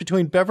 right? This is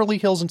between Beverly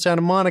Hills and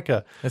Santa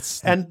Monica.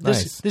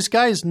 This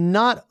guy is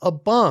not a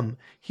bum.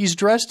 He's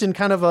dressed in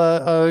kind of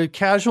a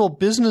casual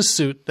business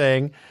suit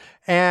thing,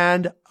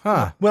 and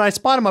when I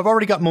spot him, I've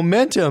already got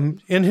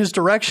momentum in his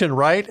direction,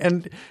 right?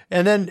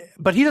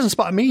 But he doesn't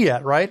spot me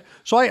yet, right?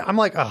 So I'm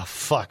like, oh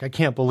fuck, I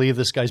can't believe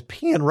this guy's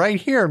peeing right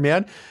here,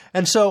 man.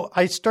 And so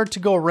I start to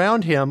go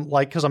around him,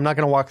 like, because I'm not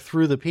going to walk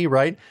through the pee,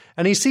 right?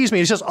 And he sees me.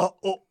 He says,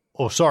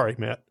 oh, sorry,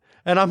 man.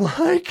 And I'm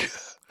like,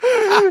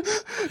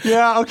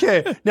 yeah,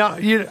 okay. Now,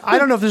 I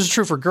don't know if this is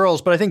true for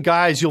girls, but I think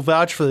guys, you'll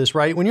vouch for this,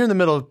 right? When you're in the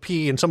middle of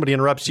pee and somebody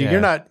interrupts you,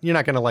 you're not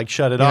going to like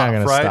shut it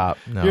off, right? Stop.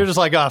 No. You're just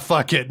like, oh,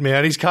 fuck it,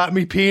 man. He's caught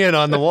me peeing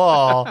on the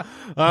wall.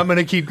 I'm going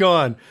to keep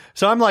going.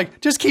 So I'm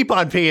like, just keep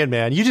on peeing,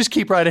 man. You just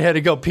keep right ahead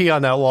and go pee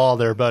on that wall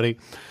there, buddy.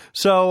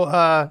 So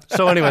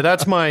anyway,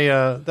 that's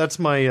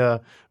my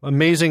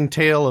amazing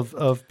tale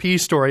of pee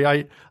story.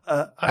 I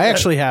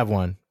actually have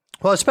one.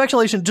 Well,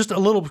 speculation, just a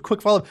little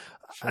quick follow-up.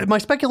 My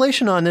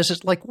speculation on this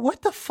is like,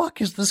 what the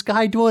fuck is this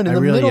guy doing in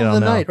the middle of the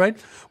night, right?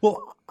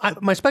 Well,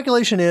 my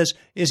speculation is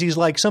he's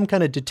like some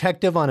kind of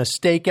detective on a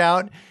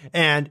stakeout,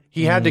 and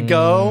he had to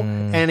go,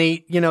 and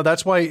he,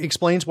 that's why it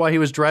explains why he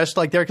was dressed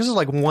like there, because it's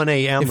like 1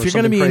 a.m. If you're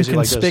going to be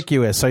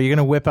inconspicuous, are you going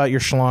to whip out your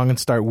schlong and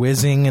start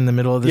whizzing in the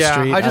middle of the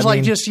street?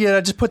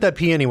 Just put that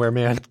pee anywhere,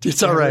 man.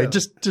 It's all right.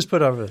 Just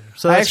put it over there.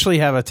 So I actually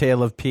have a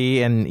tale of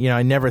pee, and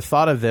I never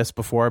thought of this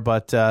before,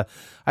 but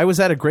I was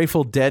at a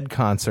Grateful Dead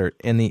concert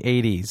in the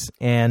 80s,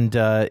 and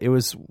it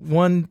was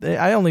one.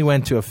 I only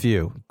went to a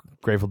few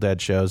Grateful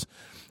Dead shows.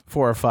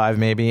 4 or 5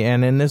 maybe,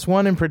 and in this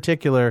one in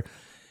particular,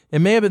 it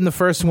may have been the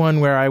first one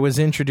where I was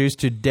introduced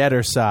to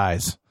Deader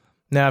Size.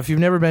 Now, if you've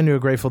never been to a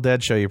Grateful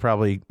Dead show,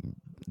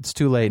 it's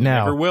too late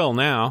now. Never will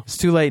now. It's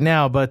too late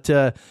now, but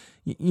the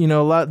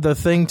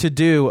thing to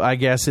do, I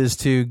guess, is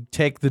to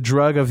take the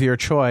drug of your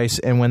choice,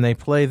 and when they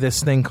play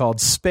this thing called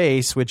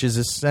Space, which is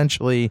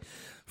essentially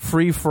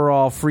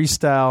free-for-all,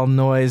 freestyle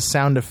noise,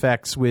 sound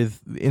effects with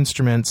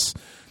instruments,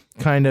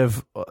 kind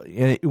of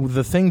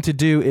the thing to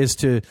do is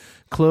to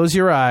close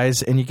your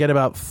eyes, and you get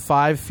about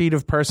 5 feet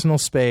of personal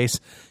space.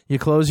 You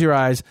close your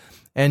eyes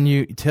and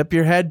you tip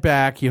your head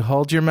back, you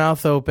hold your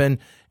mouth open,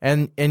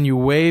 and you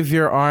wave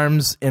your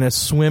arms in a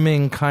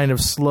swimming kind of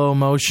slow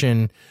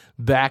motion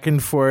back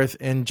and forth,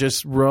 and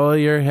just roll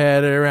your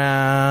head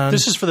around.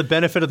 This is for the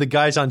benefit of the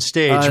guys on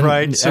stage,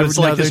 right? So it's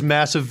like this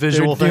massive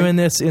visual thing. They're doing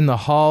this in the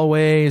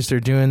hallways,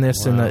 they're doing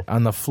this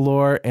on the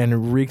floor, and it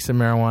reeks of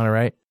marijuana,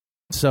 right?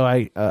 So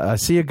I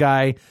see a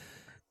guy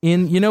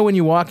in, when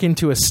you walk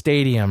into a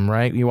stadium,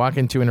 right? You walk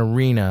into an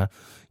arena,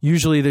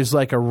 usually there's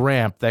like a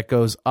ramp that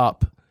goes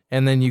up,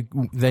 and then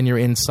you're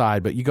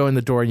inside, but you go in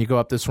the door and you go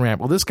up this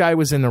ramp. Well, this guy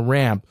was in the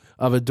ramp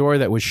of a door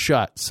that was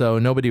shut, so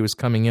nobody was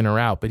coming in or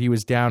out, but he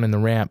was down in the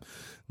ramp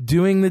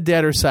doing the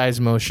Deader Size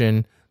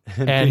motion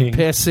and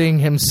pissing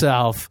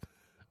himself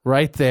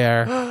right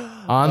there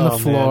on the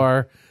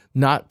floor,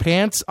 not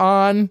pants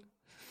on,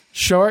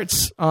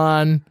 shorts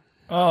on.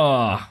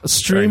 Oh, a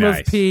stream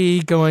of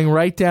pee going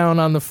right down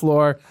on the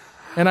floor.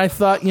 And I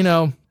thought,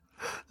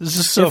 this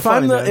is so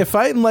funny. If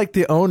I'm like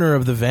the owner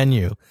of the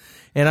venue,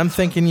 and I'm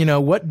thinking,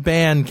 what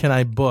band can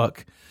I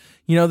book?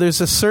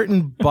 There's a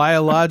certain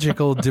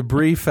biological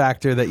debris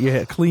factor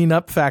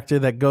cleanup factor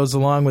that goes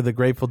along with a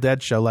Grateful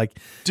Dead show. Like,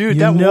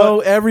 dude,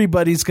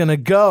 everybody's going to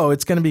go.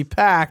 It's going to be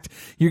packed.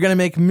 You're going to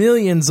make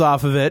millions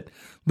off of it.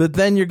 But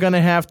then you're going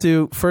to have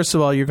to, first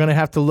of all, you're going to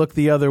have to look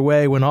the other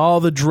way when all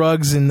the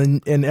drugs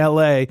in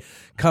L.A.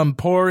 come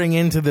pouring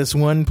into this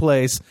one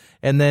place,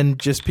 and then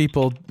just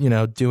people,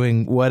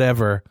 doing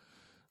whatever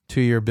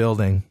to your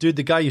building. Dude,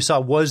 the guy you saw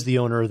was the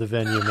owner of the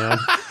venue, man.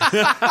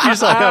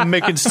 He's like, I'm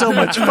making so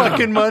much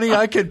fucking money,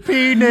 I could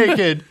pee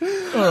naked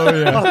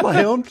on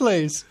my own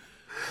place.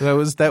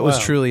 That was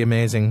truly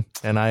amazing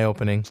and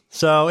eye-opening.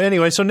 So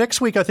anyway, next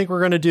week I think we're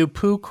going to do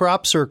poo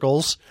crop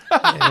circles,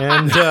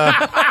 and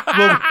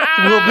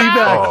we'll be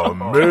back.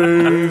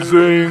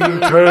 Amazing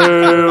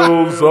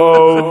tales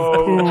of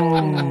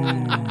poo.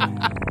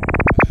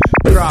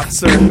 Crop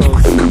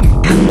circles.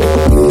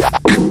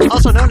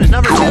 Also known as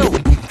number 2.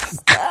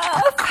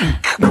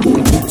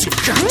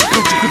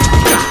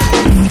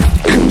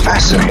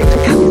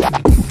 Fascinating.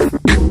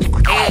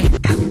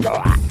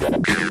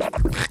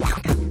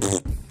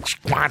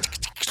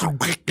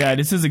 Yeah,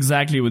 this is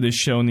exactly what this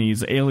show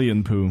needs.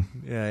 Alien poo.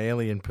 Yeah,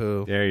 alien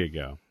poo. There you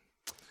go.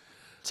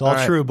 It's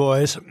all true,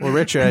 boys. Well,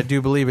 Richard, I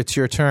do believe it's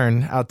your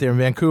turn out there in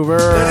Vancouver.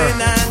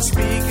 39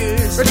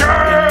 speakers. Richard!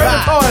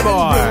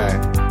 Boy!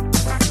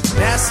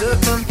 NASA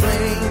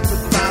complains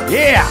about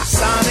Yeah!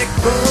 sonic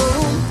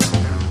Boom,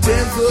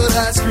 10-foot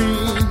high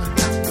screen,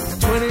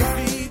 20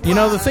 feet. You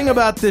know, the thing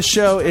about this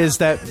show is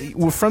that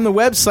from the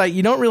website,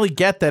 you don't really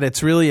get that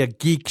it's really a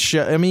geek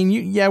show. I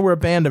mean, we're a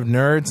band of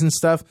nerds and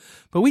stuff,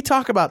 but we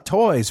talk about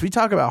toys. We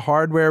talk about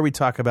hardware. We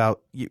talk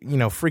about,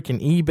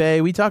 freaking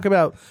eBay. We talk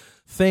about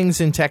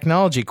things in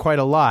technology quite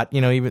a lot,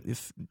 even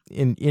if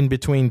in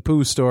between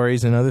poo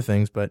stories and other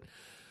things. But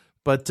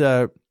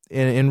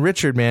in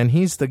Richard, man,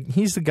 he's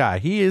the guy.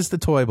 He is the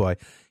toy boy.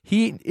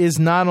 He is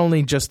not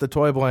only just the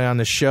toy boy on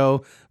the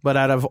show, but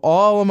out of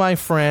all of my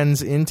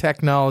friends in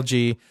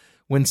technology,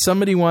 when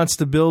somebody wants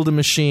to build a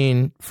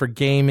machine for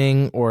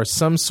gaming or get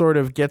some sort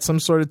of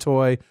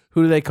toy,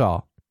 who do they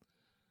call?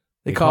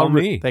 They call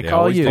me. They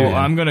call you. Oh,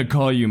 I'm going to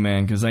call you,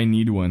 man, because I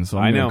need one. So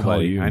I'm going to call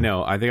buddy. you. I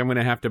know. I think I'm going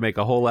to have to make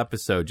a whole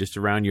episode just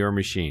around your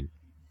machine.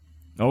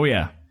 Oh,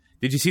 yeah.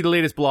 Did you see the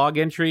latest blog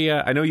entry?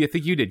 I know you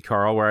think you did,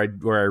 Carl, where I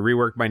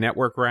reworked my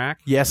network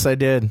rack. Yes, I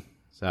did.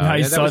 So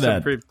I saw was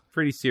that. Some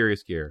pretty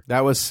serious gear.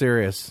 That was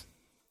serious.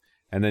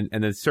 And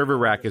the server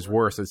rack is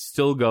worse. It's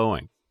still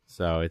going.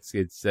 So it's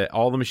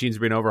all the machines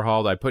have been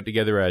overhauled. I put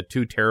together a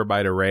 2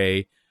 terabyte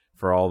array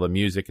for all the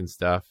music and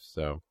stuff.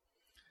 So,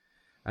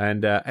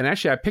 and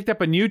actually, I picked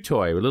up a new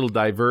toy, a little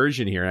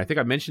diversion here. And I think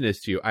I mentioned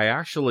this to you. I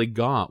actually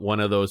got one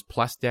of those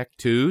Plus Deck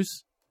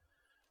 2s.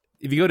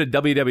 If you go to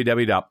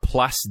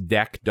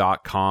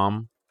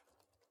www.plusdeck.com,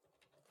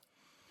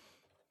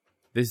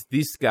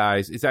 these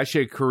guys, it's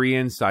actually a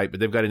Korean site, but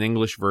they've got an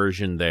English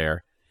version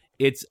there.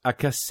 It's a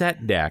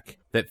cassette deck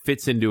that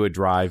fits into a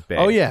drive bay.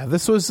 Oh, yeah.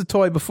 This was the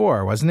toy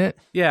before, wasn't it?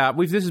 Yeah,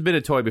 this has been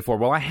a toy before.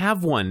 Well, I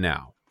have one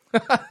now.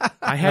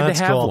 I had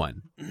to have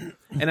one.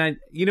 And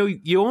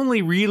you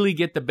only really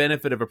get the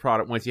benefit of a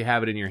product once you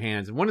have it in your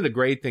hands. And one of the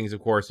great things,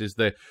 of course, is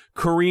the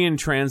Korean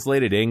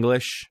translated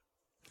English.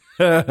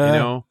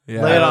 Yeah.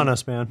 Lay it on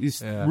us, man.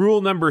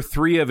 Rule number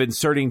 3 of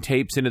inserting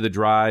tapes into the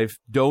drive: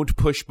 don't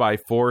push by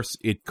force.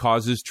 It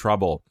causes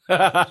trouble.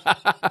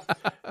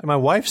 My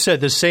wife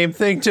said the same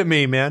thing to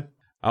me, man.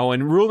 Oh,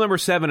 and rule number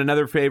 7,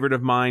 another favorite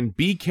of mine: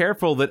 be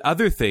careful that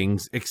other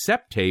things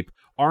except tape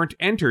aren't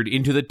entered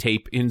into the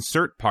tape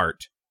insert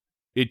part.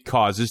 It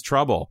causes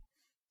trouble.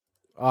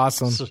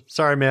 Awesome.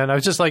 Sorry, man. I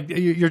was just like,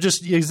 you're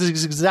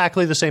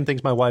exactly the same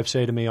things my wife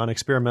say to me on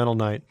experimental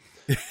night.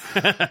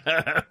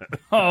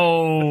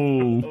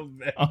 Oh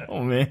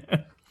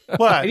man.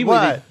 What?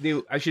 Anyway,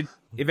 I should.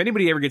 If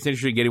anybody ever gets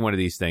interested in getting one of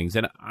these things,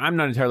 and I'm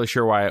not entirely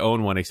sure why I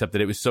own one, except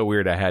that it was so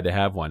weird I had to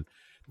have one.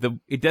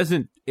 It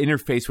doesn't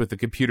interface with the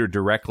computer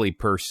directly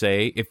per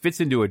se. It fits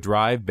into a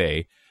drive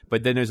bay,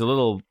 but then there's a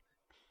little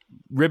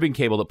ribbon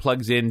cable that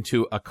plugs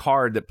into a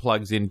card that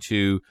plugs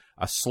into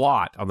a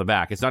slot on the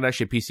back. It's not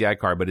actually a PCI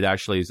card, but it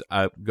actually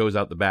goes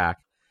out the back.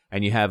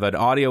 And you have an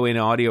audio in,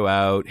 audio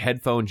out,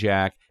 headphone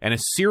jack, and a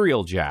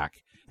serial jack.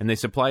 And they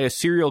supply a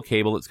serial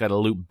cable that's got to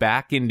loop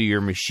back into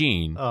your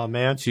machine. Oh,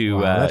 man. To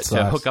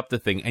hook up the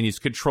thing. And it's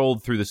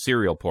controlled through the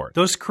serial port.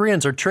 Those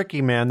Koreans are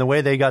tricky, man, the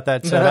way they got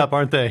that set up,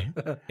 aren't they?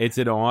 It's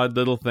an odd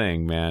little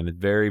thing, man. A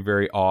very,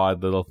 very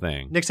odd little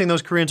thing. Next thing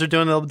those Koreans are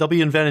doing, they'll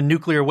be inventing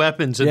nuclear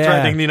weapons and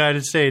threatening the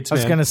United States, I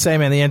was going to say,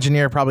 man, the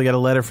engineer probably got a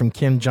letter from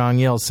Kim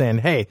Jong-il saying,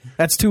 hey,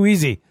 that's too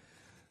easy.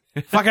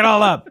 Fuck it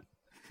all up.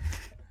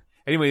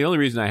 Anyway, the only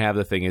reason I have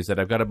the thing is that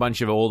I've got a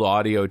bunch of old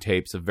audio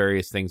tapes of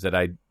various things that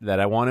I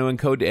want to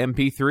encode to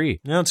MP3.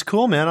 Yeah, it's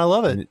cool, man. I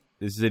love it. And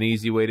this is an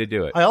easy way to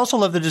do it. I also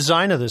love the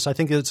design of this. I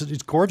think it's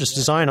gorgeous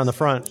design on the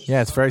front.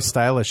 Yeah, it's very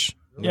stylish.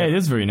 Yeah, it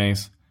is very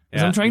nice.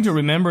 Yeah. I'm trying to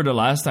remember the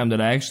last time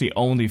that I actually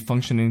owned a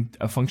functioning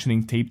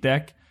tape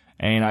deck,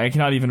 and I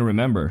cannot even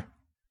remember.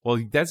 Well,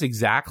 that's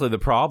exactly the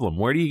problem.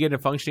 Where do you get a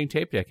functioning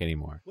tape deck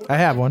anymore? I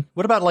have one.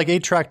 What about like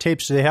 8-track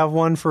tapes? Do they have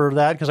one for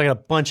that? Because I got a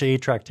bunch of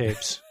 8-track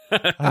tapes.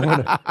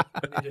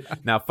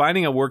 Now,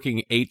 finding a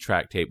working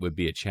 8-track tape would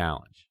be a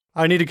challenge.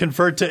 I need to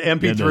convert to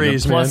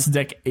MP3s, the Plus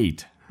Deck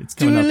 8. It's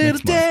coming up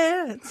next month.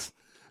 Dance,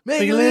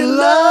 make a little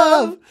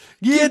love,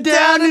 get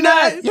down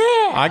tonight.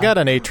 Yeah. I got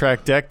an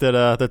 8-track deck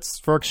that's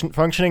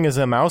functioning as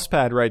a mouse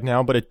pad right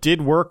now, but it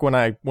did work when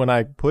I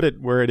put it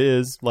where it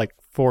is like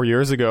 4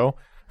 years ago.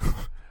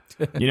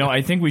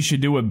 I think we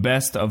should do a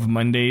best of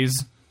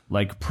Mondays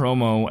like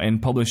promo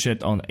and publish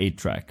it on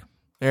 8-track.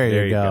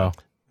 There you go.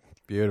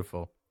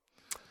 Beautiful.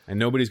 And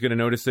nobody's going to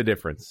notice the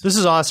difference. This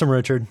is awesome,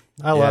 Richard.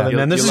 I love it,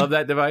 man. You love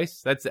that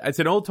device? It's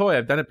an old toy.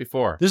 I've done it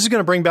before. This is going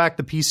to bring back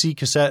the PC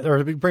cassette,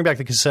 or bring back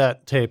the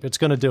cassette tape. It's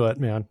going to do it,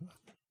 man.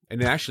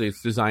 And actually,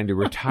 it's designed to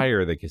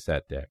retire the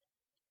cassette deck.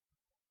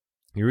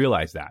 You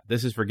realize that.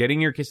 This is for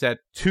getting your cassette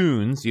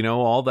tunes,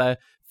 all the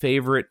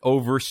favorite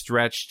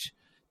overstretched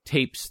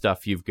tape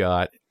stuff you've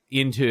got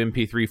into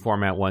MP3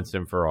 format once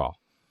and for all.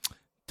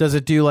 Does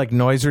it do like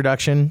noise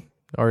reduction?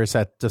 Or is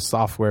that just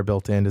software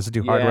built in? Does it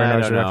do hardware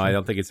noise reduction? I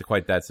don't think it's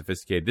quite that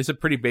sophisticated. This is a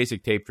pretty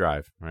basic tape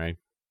drive, right?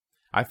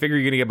 I figure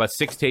you're going to get about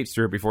 6 tapes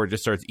through it before it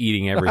just starts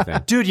eating everything.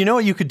 Dude, you know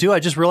what you could do? I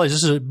just realized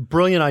this is a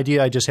brilliant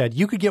idea I just had.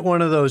 You could get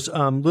one of those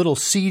little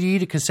CD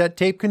to cassette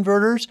tape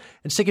converters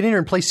and stick it in here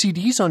and play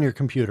CDs on your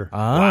computer.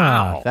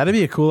 Wow. That'd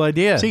be a cool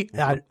idea. See,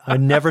 I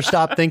never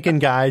stop thinking,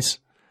 guys.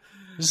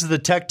 This is the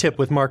tech tip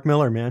with Mark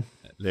Miller, man.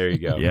 There you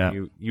go. Yeah.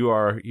 You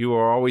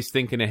are always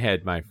thinking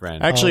ahead, my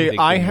friend. Actually,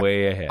 Thinking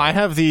way ahead. I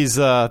have these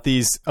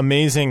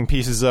amazing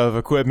pieces of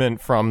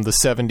equipment from the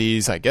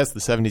 70s, I guess the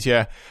 70s,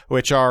 yeah,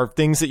 which are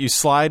things that you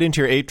slide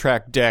into your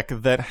 8-track deck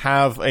that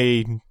have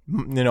a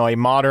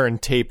modern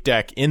tape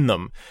deck in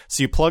them.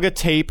 So you put a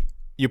tape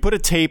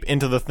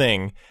into the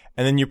thing,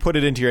 and then you put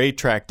it into your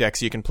 8-track deck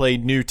so you can play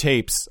new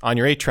tapes on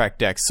your 8-track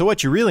deck. So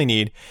what you really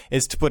need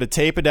is to put a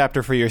tape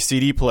adapter for your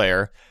CD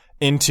player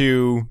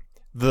into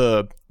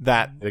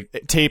that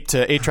tape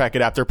to 8-track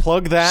adapter,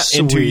 plug that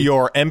into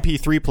your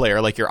MP3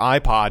 player, like your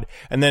iPod,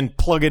 and then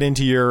plug it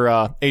into your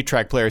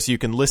 8-track player so you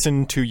can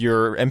listen to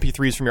your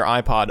MP3s from your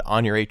iPod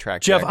on your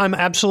 8-track Jeff, deck. I'm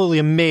absolutely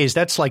amazed.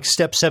 That's like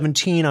step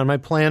 17 on my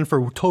plan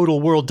for total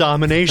world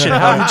domination.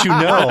 How did you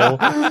know?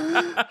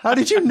 How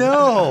did you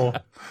know?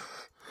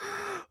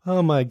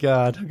 Oh, my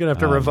God. I'm going to have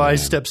to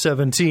revise step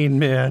 17,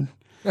 man.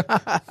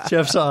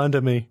 Jeff's on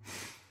to me.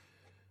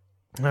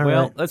 All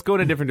right. Let's go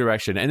in a different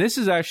direction. And this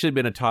has actually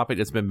been a topic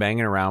that's been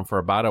banging around for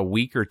about a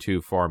week or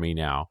two for me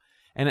now.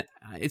 And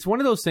it's one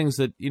of those things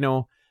that,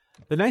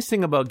 the nice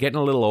thing about getting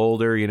a little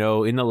older,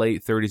 in the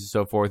late 30s and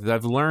so forth, is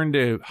I've learned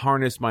to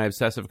harness my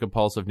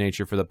obsessive-compulsive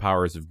nature for the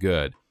powers of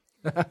good.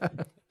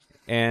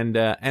 And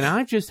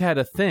I just had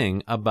a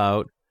thing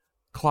about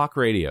clock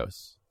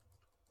radios.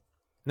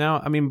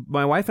 Now, I mean,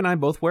 my wife and I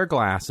both wear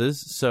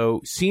glasses,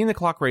 so seeing the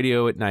clock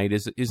radio at night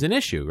is an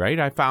issue, right?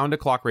 I found a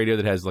clock radio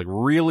that has like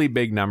really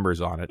big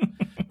numbers on it,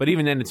 but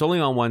even then, it's only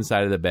on one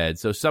side of the bed,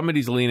 so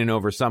somebody's leaning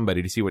over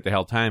somebody to see what the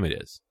hell time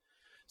it is.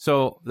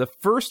 So the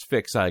first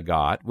fix I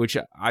got, which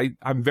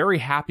I'm very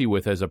happy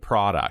with as a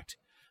product,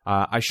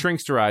 I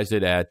shrinksterized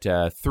it at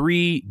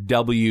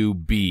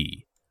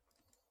 3WB,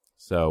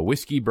 so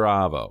Whiskey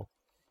Bravo.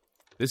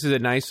 This is a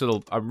nice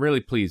little. I'm really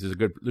pleased. It's a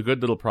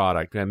good little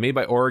product made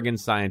by Oregon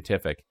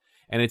Scientific,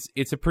 and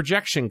it's a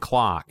projection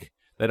clock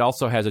that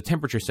also has a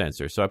temperature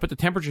sensor. So I put the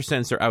temperature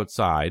sensor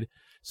outside.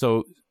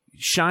 So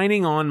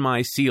shining on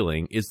my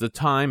ceiling is the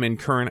time and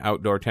current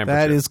outdoor temperature.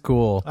 That is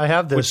cool. I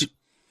have this.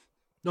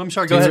 No, I'm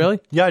sorry. Go ahead. Really?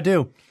 Yeah, I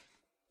do.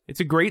 It's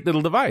a great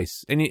little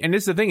device, and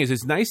this is the thing is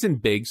it's nice and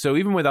big. So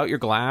even without your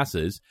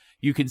glasses,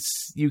 you could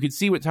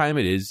see what time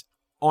it is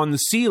on the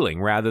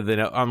ceiling rather than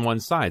on one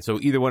side. So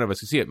either one of us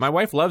can see it. My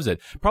wife loves it.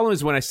 Problem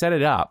is when I set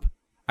it up,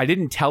 I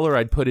didn't tell her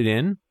I'd put it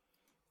in.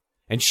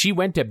 And she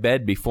went to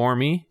bed before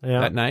me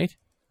that night.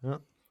 Yeah.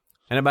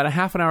 And about a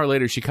half an hour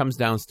later, she comes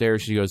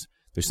downstairs. She goes,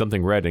 there's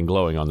something red and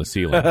glowing on the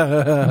ceiling.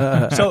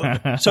 So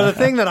the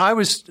thing that I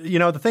was,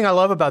 the thing I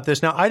love about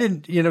this, now I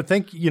didn't,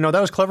 think,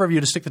 that was clever of you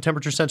to stick the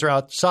temperature sensor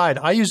outside.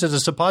 I use it as a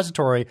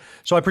suppository.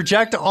 So I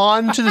project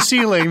onto the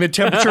ceiling the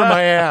temperature of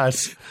my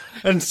ass.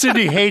 And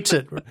Cindy hates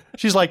it.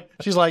 She's like,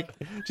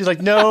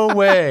 no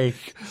way.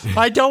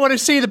 I don't want to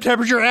see the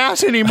temperature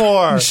ass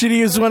anymore. You should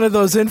use one of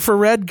those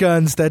infrared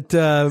guns that.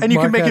 And you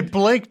can make it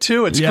blink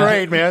too. It's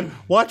great, man.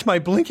 Watch my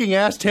blinking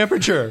ass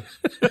temperature.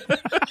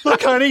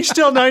 Look, honey,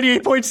 still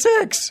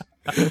 98.6.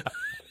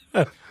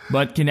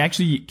 But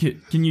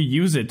can you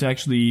use it to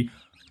actually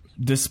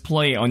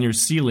display on your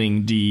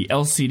ceiling the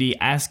LCD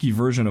ASCII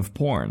version of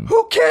porn?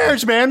 Who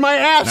cares, man? My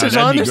ass is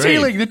on the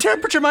ceiling. The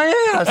temperature of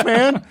my ass,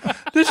 man.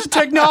 This is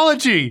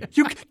technology.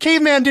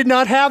 Caveman did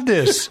not have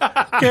this.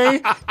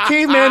 Okay?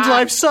 Caveman's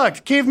life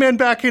sucked. Caveman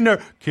back in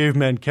there.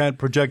 Caveman can't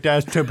project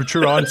ass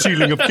temperature on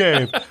ceiling of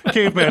cave.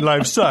 Caveman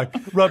life sucked.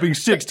 Rubbing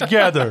sticks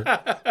together.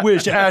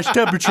 Wish ass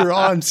temperature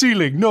on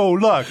ceiling. No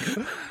luck.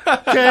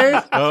 Okay?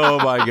 Oh,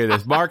 my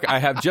goodness. Mark, I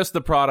have just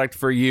the product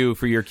for you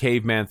for your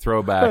caveman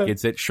throwback.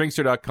 It's at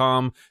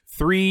shrinkster.com,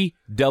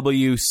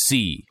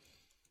 3WC.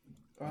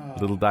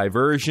 Little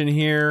diversion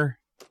here,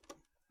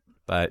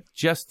 but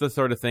just the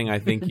sort of thing I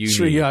think you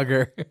Tree need.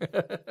 hugger.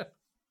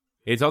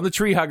 It's on the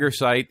Tree Hugger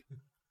site,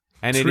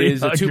 and it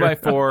is a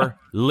 2x4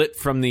 lit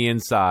from the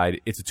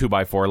inside. It's a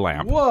 2x4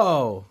 lamp.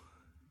 Whoa.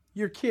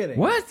 You're kidding.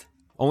 What?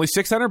 Only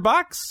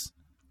 $600.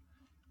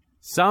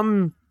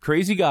 Some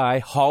crazy guy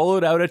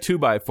hollowed out a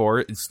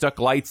 2x4 and stuck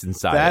lights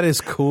inside. That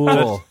is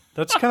cool.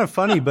 That's kind of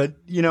funny, but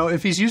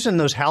if he's using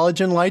those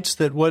halogen lights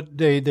that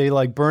they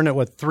like burn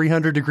at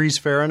 300 degrees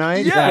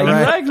Fahrenheit? Yeah,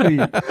 exactly.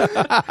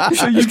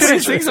 So you pay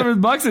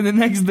 $600 and the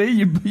next day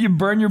you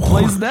burn your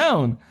place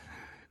down.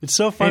 It's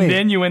so funny. And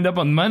then you end up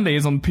on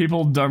Mondays on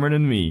people dumber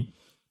than me.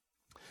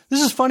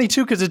 This is funny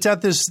too because it's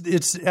at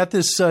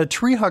this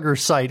Tree Hugger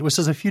site, which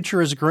says the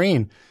future is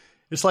green.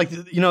 It's like,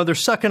 they're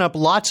sucking up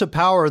lots of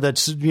power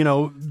that's,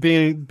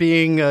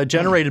 being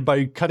generated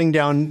by cutting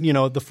down,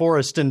 the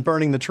forest and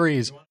burning the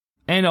trees.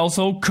 And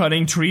also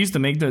cutting trees to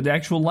make the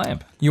actual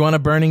lamp. You want a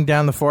burning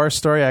down the forest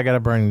story? I got a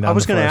burning down the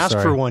forest story. I was going to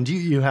ask for one. Do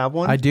you have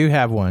one? I do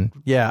have one.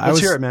 Yeah.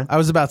 Let's hear it, man. I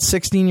was about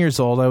 16 years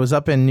old. I was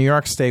up in New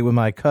York State with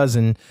my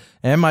cousin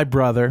and my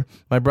brother.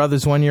 My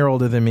brother's 1 year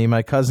older than me.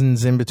 My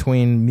cousin's in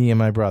between me and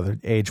my brother,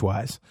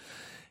 age-wise.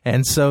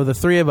 And so the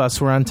three of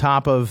us were on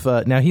top of,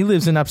 now he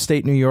lives in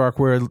upstate New York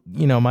where,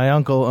 my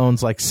uncle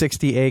owns like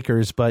 60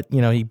 acres, but,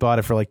 he bought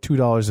it for like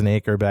 $2 an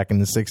acre back in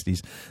the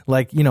 60s.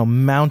 Like,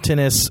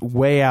 mountainous,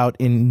 way out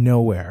in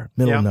nowhere,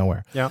 middle of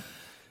nowhere. Yeah.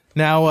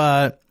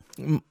 Now,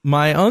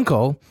 my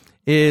uncle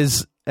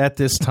is at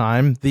this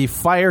time the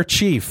fire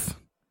chief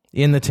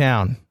in the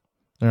town.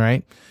 All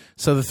right.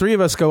 So the three of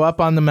us go up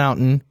on the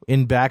mountain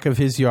in back of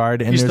his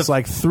yard, and there's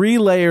like 3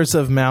 layers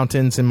of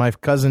mountains, and my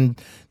cousin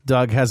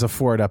Doug has a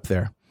fort up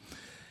there.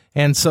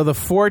 And so the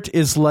fort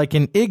is like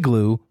an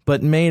igloo,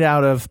 but made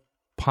out of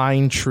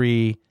pine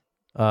tree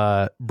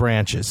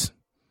branches.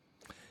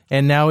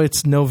 And now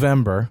it's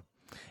November,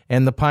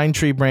 and the pine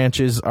tree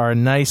branches are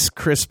nice,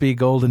 crispy,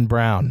 golden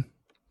brown.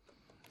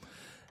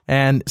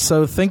 And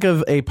so think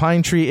of a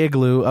pine tree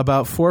igloo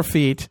about 4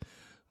 feet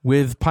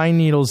with pine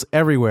needles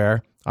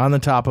everywhere on the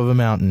top of a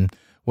mountain.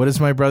 What does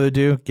my brother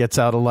do? Gets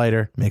out a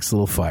lighter, makes a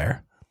little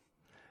fire.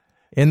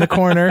 In the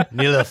corner.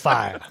 Near the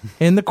fire.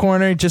 In the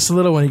corner, just a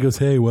little one. He goes,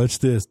 hey, watch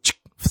this.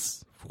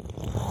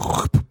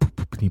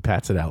 He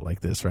pats it out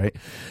like this, right?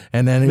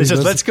 And then he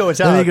says, let's go,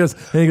 it's out. And he goes,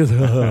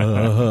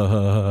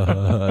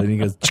 and he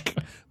goes,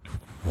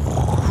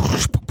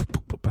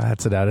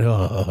 pats it out.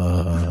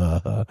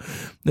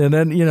 And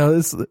then,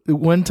 this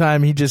one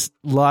time he just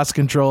lost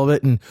control of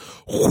it, and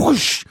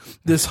whoosh,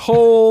 this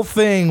whole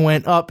thing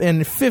went up in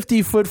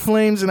 50-foot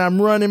flames, and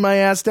I'm running my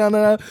ass down,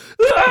 and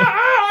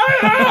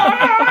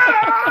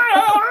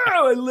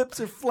my lips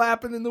are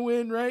flapping in the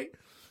wind, right?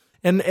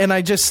 And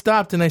I just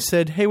stopped, and I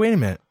said, hey, wait a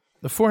minute.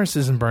 The forest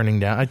isn't burning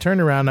down. I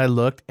turned around, I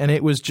looked, and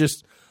it was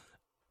just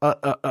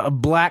a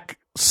black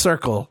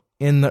circle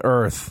in the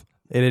earth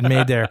it had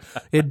made there.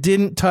 It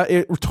didn't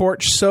it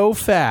torched so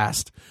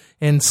fast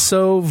and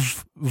so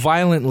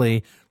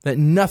violently that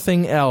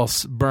nothing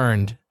else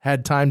burned,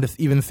 had time to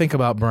even think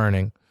about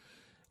burning.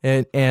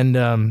 And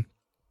it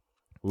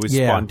was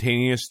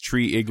spontaneous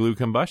tree igloo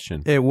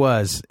combustion. It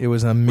was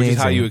amazing. Which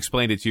is how you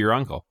explained it to your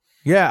uncle.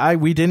 Yeah,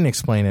 we didn't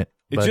explain it.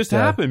 It just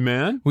happened,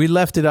 man. We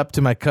left it up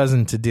to my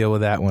cousin to deal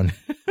with that one.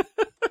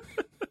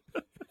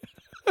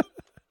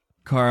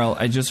 Carl,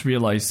 I just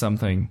realized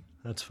something.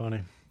 That's funny.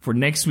 For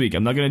next week,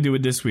 I'm not going to do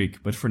it this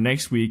week, but for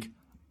next week,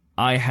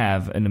 I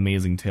have an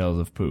amazing Tales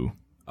of Pooh.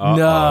 Uh-oh.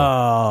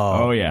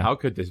 No. Oh yeah. How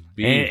could this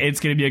be? And it's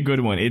going to be a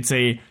good one. It's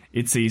a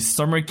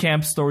summer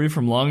camp story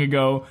from long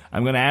ago.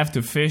 I'm going to have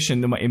to fish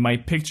in my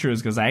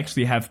pictures because I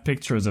actually have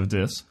pictures of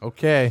this.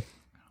 Okay.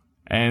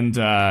 And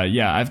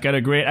I've got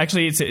a great.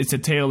 Actually, it's a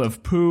tale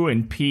of poo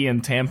and pee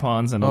and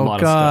tampons and a lot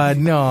of stuff. Oh God,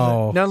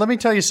 no! Now let me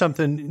tell you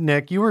something,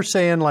 Nick. You were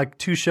saying like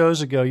 2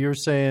 shows ago. You were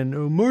saying,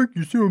 "Oh, Mark,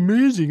 you're so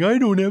amazing. I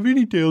don't have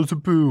any tales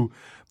of poo."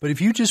 But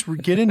if you just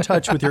get in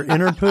touch with your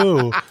inner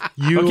poo,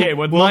 you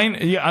mine.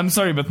 Yeah, I'm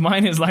sorry, but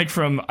mine is like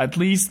from at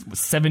least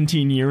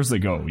 17 years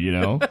ago.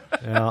 Yeah,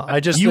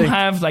 you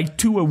have like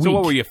 2 a week. So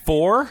what were you,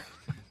 4?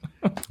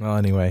 Well,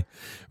 anyway,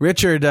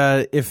 Richard,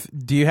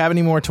 do you have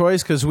any more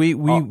toys? Because we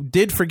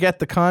did forget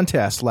the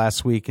contest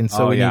last week, and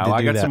so we need to do that.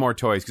 I got some more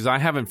toys because I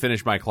haven't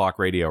finished my clock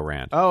radio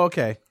rant. Oh,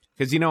 okay.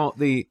 Because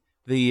the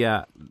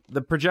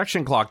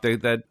projection clock,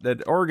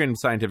 that Oregon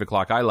scientific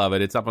clock, I love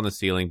it. It's up on the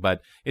ceiling,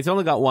 but it's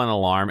only got 1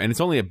 alarm, and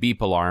it's only a beep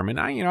alarm. And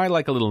I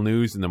like a little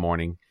news in the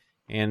morning,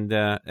 and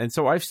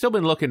so I've still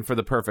been looking for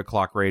the perfect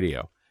clock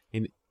radio.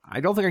 And I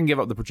don't think I can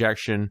give up the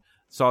projection.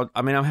 So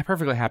I'm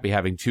perfectly happy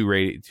having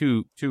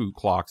two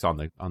clocks on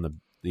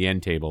the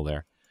end table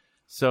there.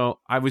 So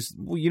I was,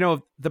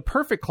 the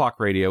perfect clock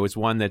radio is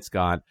one that's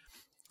got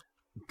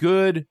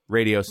good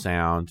radio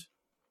sound,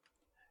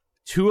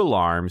 2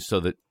 alarms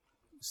so that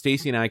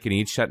Stacy and I can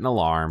each set an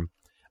alarm.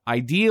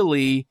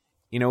 Ideally,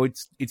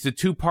 it's a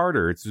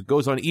 2-parter. It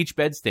goes on each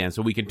bedstand,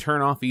 so we can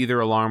turn off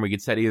either alarm. We can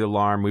set either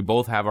alarm. We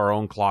both have our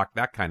own clock,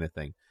 that kind of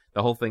thing.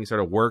 The whole thing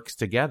sort of works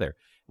together,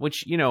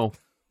 which,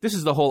 this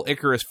is the whole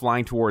Icarus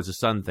flying towards the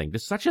sun thing.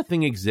 Does such a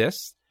thing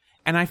exist?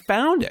 And I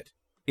found it.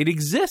 It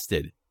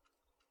existed.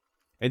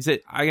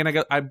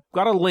 I've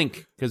got a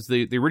link because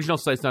the original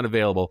site's not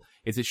available.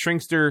 It's at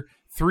Shrinkster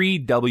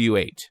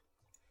 3W8.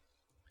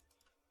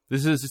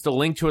 This is just a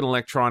link to an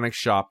electronics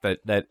shop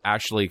that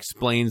actually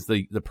explains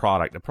the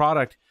product. The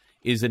product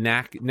is a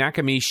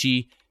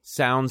Nakamichi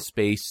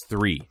SoundSpace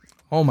 3.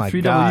 Oh my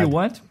 3W God. 3W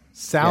what?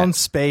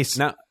 SoundSpace.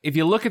 Now, if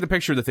you look at the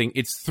picture of the thing,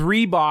 it's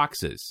 3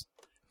 boxes.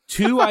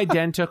 2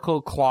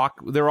 identical clock.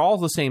 They're all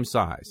the same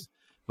size,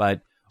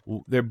 but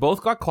they're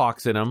both got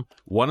clocks in them.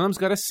 One of them's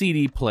got a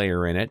CD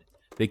player in it.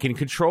 They can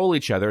control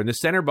each other, and the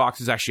center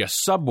box is actually a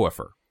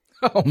subwoofer.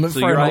 Oh, so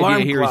your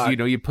idea here is,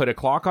 you put a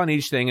clock on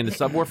each thing and the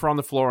subwoofer on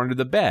the floor under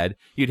the bed.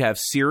 You'd have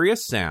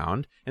Sirius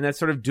sound and that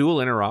sort of dual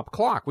interrupt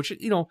clock, which,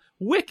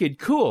 wicked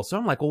cool. So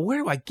I'm like, well, where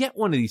do I get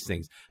one of these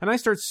things? And I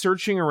start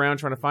searching around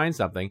trying to find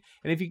something.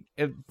 And if you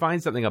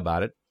find something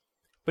about it,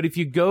 but if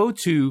you go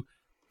to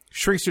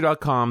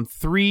Shrinkster.com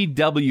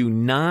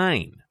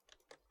 3W9,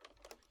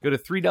 go to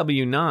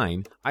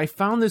 3W9, I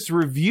found this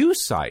review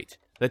site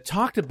that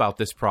talked about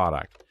this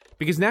product.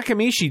 Because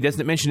Nakamichi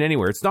doesn't mention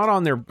anywhere. It's not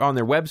on their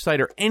website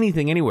or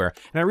anything anywhere.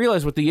 And I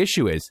realized what the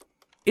issue is.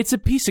 It's a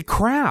piece of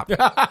crap.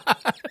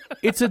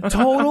 It's a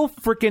total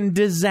freaking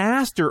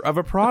disaster of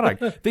a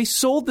product. They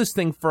sold this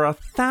thing for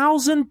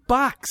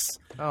 $1,000.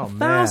 Oh,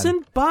 man.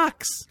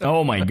 $1,000.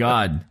 Oh, my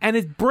God. And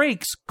it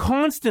breaks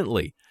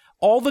constantly.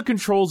 All the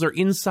controls are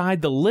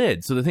inside the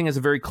lid, so the thing has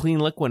a very clean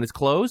look when it's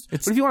closed.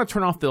 But if you want to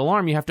turn off the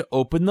alarm, you have to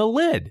open the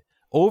lid.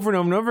 over and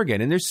over and over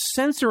again. And there's a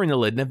sensor in the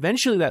lid, and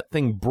eventually that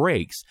thing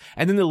breaks,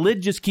 and then the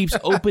lid just keeps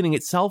opening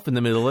itself in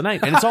the middle of the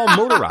night. And it's all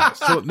motorized,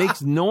 so it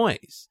makes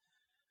noise.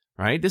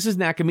 Right? This is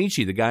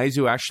Nakamichi, the guys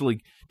who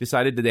actually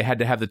decided that they had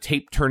to have the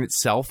tape turn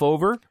itself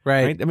over.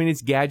 Right. I mean,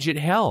 it's gadget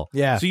hell.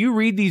 Yeah. So you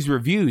read these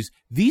reviews.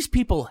 These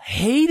people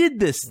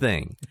hated this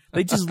thing.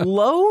 They just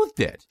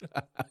loathed it.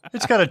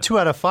 It's got a 2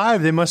 out of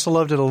 5. They must have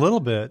loved it a little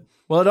bit.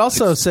 Well, it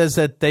also says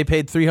that they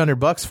paid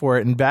 $300 for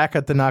it, and back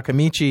at the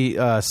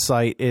Nakamichi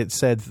site, it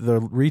said the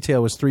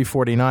retail was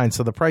 $349.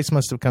 So the price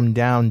must have come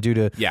down due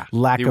to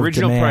lack of the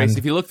original demand. price.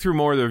 If you look through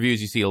more of the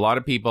reviews, you see a lot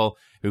of people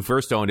who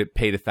first owned it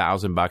paid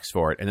 $1,000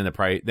 for it, and then the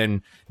price.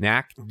 Then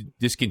NAC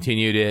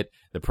discontinued it.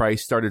 The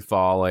price started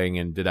falling,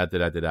 and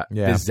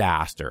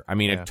disaster. I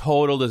mean, a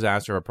total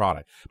disaster of a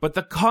product. But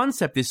the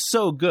concept is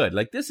so good.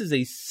 Like, this is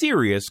a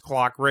serious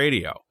clock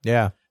radio.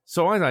 Yeah.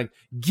 So I'm like,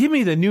 give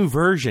me the new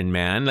version,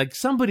 man. Like,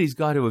 somebody's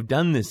got to have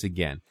done this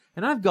again.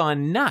 And I've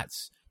gone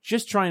nuts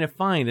just trying to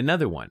find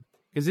another one.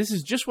 Because this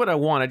is just what I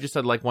want.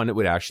 I'd like one that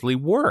would actually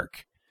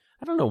work.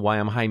 I don't know why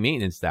I'm high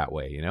maintenance that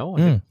way, you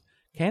know?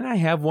 Can I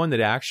have one that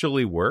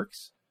actually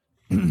works?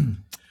 No,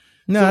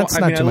 that's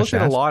not too much. I looked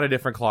at a lot of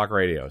different clock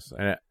radios,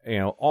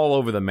 all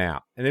over the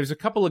map. And there's a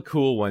couple of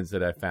cool ones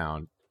that I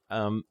found.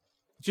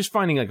 Just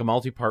finding like a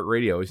multi-part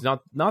radio is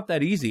not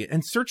that easy.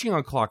 And searching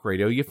on clock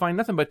radio, you find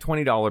nothing but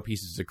 $20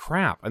 pieces of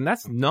crap. And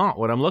that's not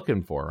what I'm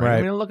looking for. Right?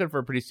 I mean, I'm looking for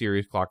a pretty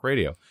serious clock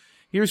radio.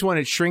 Here's one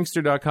at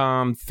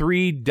Shrinkster.com,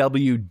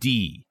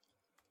 3WD.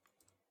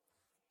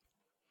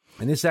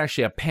 And this is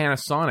actually a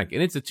Panasonic,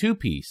 and it's a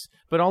 2-piece.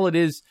 But all it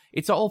is,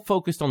 it's all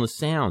focused on the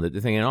sound. That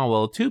they're thinking, oh,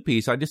 well, a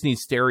 2-piece, I just need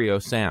stereo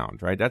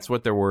sound, right? That's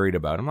what they're worried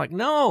about. I'm like,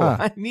 no,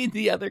 I need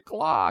the other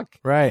clock.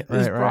 Right,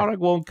 This product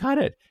won't cut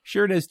it.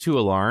 Sure, it has 2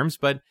 alarms,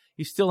 but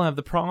you still have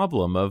the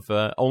problem of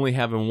only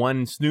having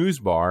one snooze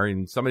bar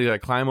and somebody got to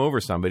climb over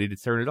somebody to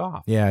turn it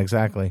off. Yeah,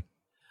 exactly.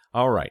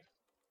 All right.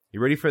 You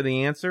ready for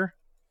the answer?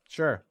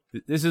 Sure.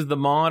 This is the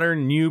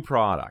modern new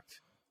product.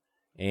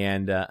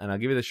 And I'll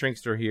give you the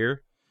Shrinkster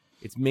here.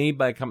 It's made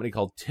by a company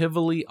called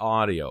Tivoli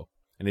Audio,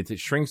 and it's at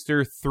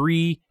Shrinkster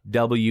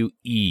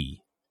 3WE.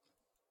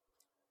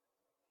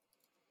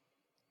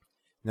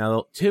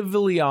 Now,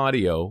 Tivoli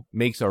Audio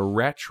makes a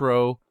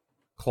retro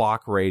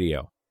clock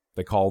radio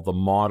they call the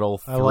Model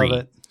 3. I love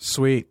it.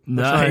 Sweet.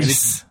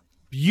 Nice.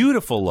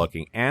 Beautiful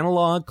looking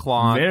analog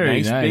clock,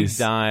 Very nice nice. big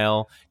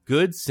dial,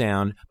 good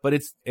sound, but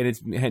it's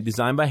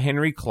designed by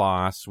Henry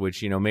Kloss,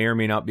 which may or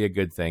may not be a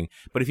good thing.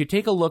 But if you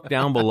take a look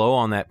down below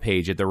on that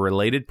page at the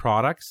related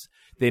products,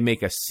 they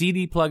make a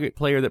CD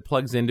player that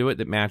plugs into it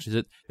that matches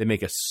it. They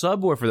make a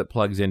subwoofer that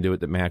plugs into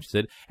it that matches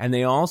it, and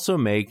they also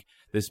make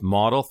this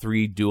Model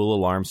 3 dual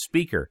alarm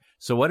speaker.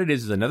 So what it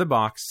is another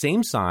box,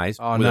 same size,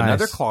 with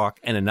another clock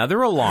and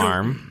another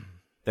alarm.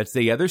 That's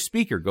the other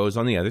speaker goes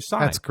on the other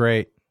side. That's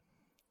great.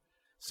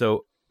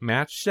 So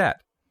match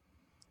set.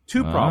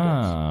 2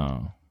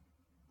 problems.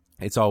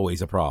 It's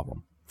always a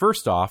problem.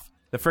 First off,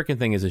 the frickin'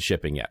 thing isn't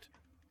shipping yet.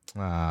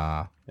 And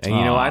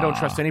I don't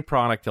trust any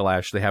product till I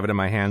actually have it in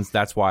my hands.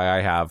 That's why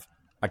I have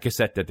a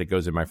cassette that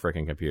goes in my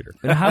frickin' computer.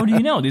 And how do you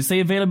know? They say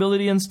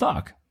availability in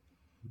stock.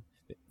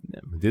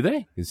 Do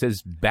they? It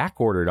says back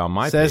ordered on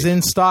my page. Says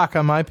in stock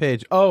on my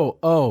page.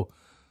 Oh,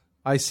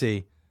 I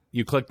see.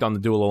 You clicked on the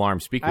dual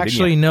alarm speaker,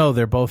 Actually, didn't you? no,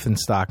 they're both in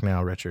stock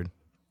now, Richard.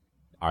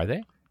 Are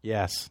they?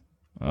 Yes.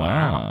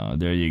 Wow.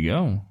 There you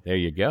go. There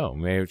you go.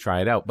 Maybe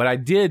try it out. But I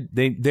did.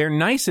 They're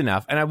nice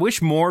enough, and I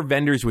wish more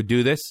vendors would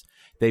do this.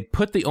 They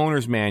put the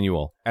owner's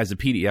manual as a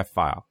PDF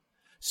file.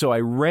 So I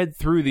read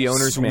through the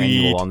owner's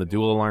manual on the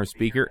dual alarm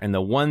speaker, and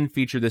the one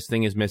feature this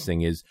thing is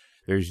missing is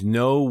there's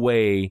no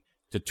way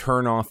to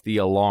turn off the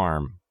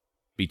alarm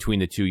between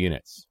the 2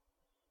 units.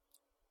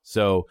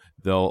 So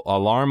the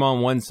alarm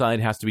on one side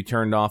has to be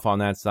turned off on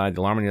that side.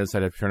 The alarm on the other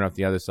side has to turn off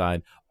the other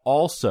side.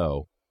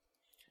 Also,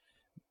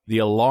 the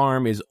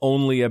alarm is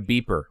only a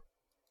beeper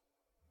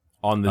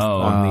on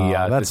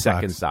the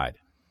second side.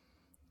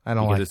 I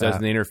don't like that. Because it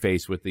doesn't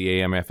interface with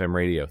the AM/FM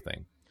radio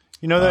thing.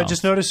 I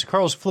just noticed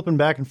Carl's flipping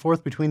back and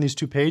forth between these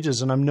 2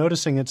 pages, and I'm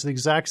noticing it's the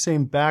exact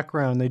same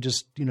background. They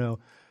just,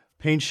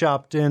 paint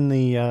shopped in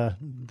the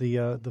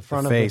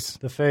front of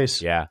the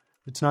face. Yeah.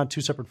 It's not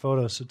 2 separate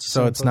photos.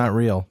 So it's not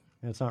real.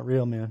 Yeah, it's not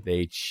real, man.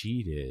 They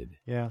cheated.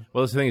 Yeah.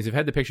 Well, the thing is, they've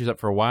had the pictures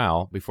up for a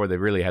while before they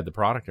really had the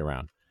product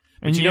around.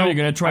 And you're going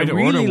to try to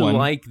order one. I really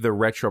like the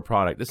retro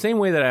product. The same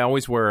way that I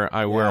always wear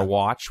a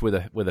watch with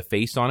a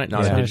face on it,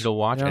 not a digital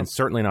watch, and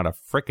certainly not a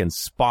frickin'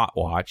 spot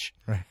watch.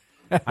 Right.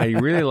 I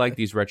really like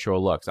these retro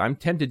looks. I'm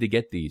tempted to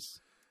get these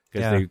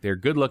because they're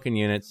good-looking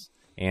units,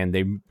 and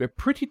they're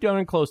pretty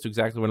darn close to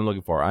exactly what I'm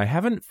looking for. I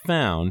haven't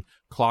found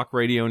Clock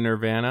Radio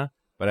Nirvana,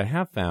 but I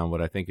have found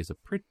what I think is a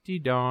pretty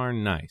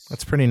darn nice.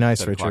 That's pretty nice,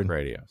 set of Richard. Clock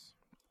radios.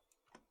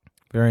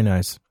 Very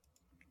nice.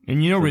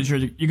 And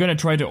Richard, you're going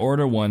to try to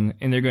order one,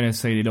 and they're going to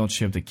say they don't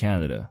ship to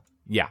Canada.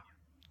 Yeah.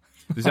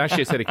 There's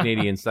actually a set of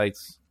Canadian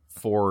sites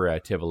for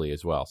Tivoli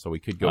as well, so we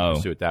could go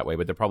pursue it that way,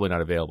 but they're probably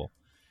not available.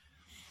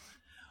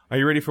 Are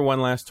you ready for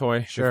one last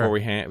toy? Sure.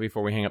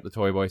 Before we hang up the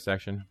Toy Boy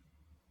section?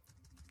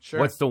 Sure.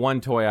 What's the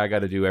one toy I got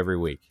to do every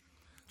week?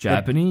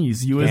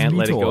 Japanese USB Can't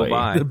let it toy. go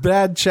by. The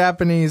bad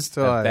Japanese A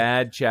toy.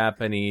 bad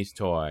Japanese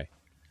toy.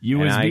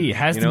 USB.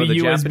 Has to be the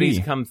USB. Japanese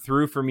come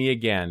through for me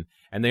again.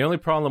 And the only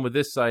problem with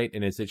this site,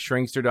 and it's at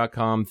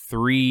shrinkster.com,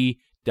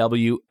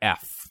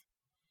 3WF.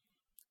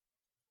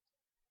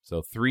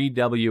 So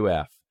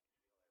 3WF.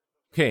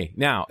 Okay,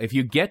 now, if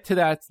you get to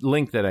that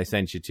link that I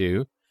sent you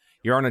to,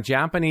 you're on a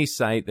Japanese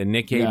site, the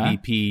Nikkei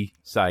BP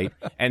site,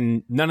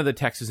 and none of the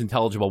text is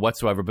intelligible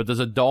whatsoever, but there's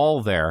a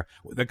doll there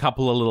with a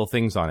couple of little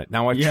things on it.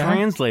 Now, I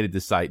translated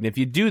the site, and if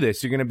you do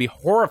this, you're going to be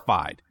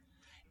horrified.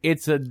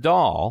 It's a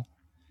doll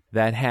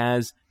that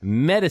has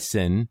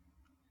medicine,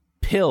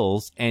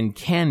 pills, and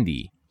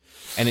candy,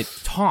 and it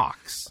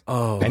talks.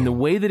 Oh. And the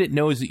way that it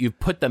knows that you've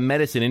put the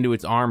medicine into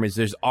its arm is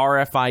there's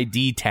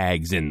RFID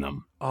tags in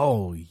them.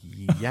 Oh,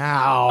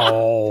 yeah.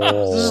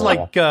 This is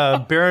like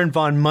Baron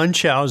von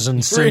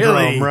Munchausen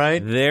syndrome,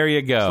 right? There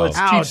you go. So let's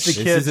teach the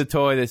This kids. is a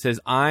toy that says,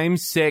 I'm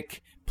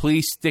sick.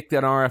 Please stick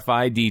that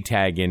RFID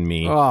tag in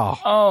me.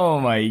 Oh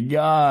my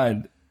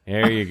God.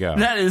 There you go.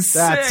 That's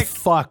sick.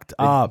 Fucked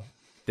up.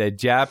 The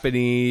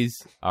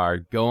Japanese are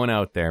going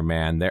out there,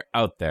 man. They're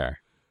out there.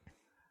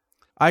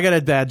 I got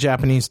a bad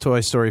Japanese toy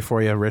story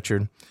for you,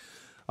 Richard.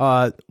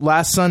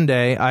 Last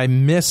Sunday, I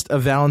missed a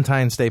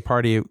Valentine's Day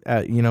party,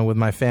 with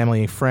my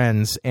family and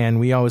friends, and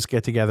we always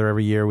get together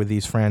every year with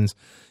these friends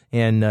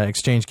and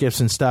exchange gifts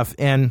and stuff.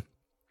 And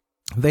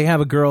they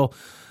have a girl,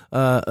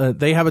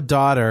 they have a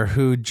daughter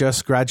who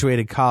just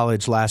graduated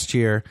college last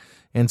year,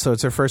 and so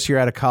it's her first year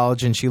out of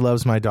college, and she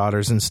loves my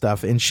daughters and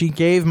stuff. And she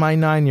gave my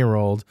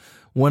 9-year-old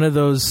one of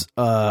those,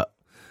 what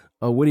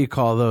do you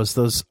call those?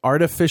 Those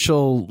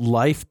artificial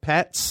life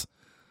pets.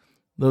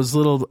 Those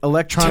little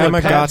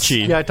electronic pets.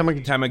 Tamagotchi. Yeah,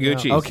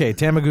 Tamagotchi. Yeah. Okay,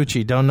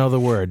 Tamagotchi. Don't know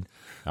the word.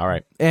 All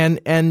right.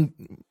 And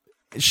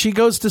she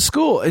goes to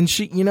school, and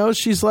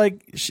she's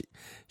like,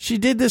 she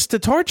did this to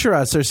torture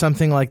us or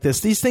something like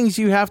this. These things,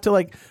 you have to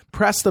like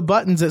press the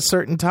buttons at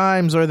certain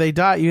times or they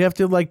die. You have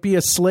to like be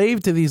a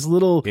slave to these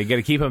little. You got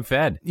to keep them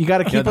fed. You got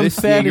to keep them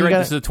fed. You're right.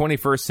 This is a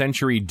 21st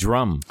century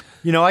drum.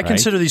 I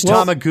consider these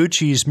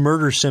Tamagotchis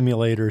murder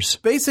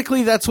simulators.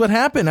 Basically, that's what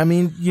happened. I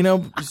mean,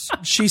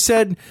 she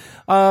said,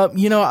 no,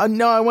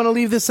 I want to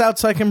leave this out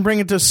so I can bring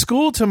it to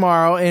school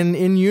tomorrow. And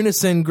in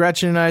unison,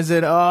 Gretchen and I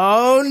said,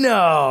 oh,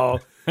 no.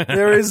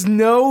 There is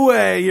no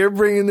way you're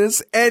bringing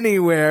this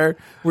anywhere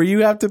where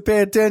you have to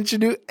pay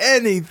attention to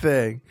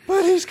anything.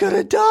 But he's going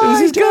to die.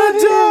 He's going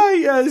to die.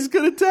 Yeah, he's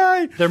going to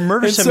die. They're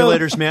murder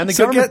simulators, man. The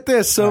so government... get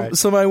this.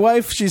 So my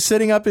wife, she's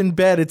sitting up in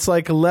bed. It's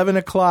like 11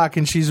 o'clock,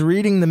 and she's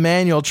reading the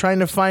manual, trying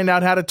to find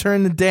out how to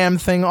turn the damn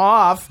thing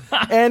off.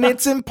 And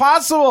it's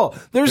impossible.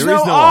 There's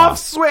no off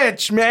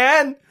switch,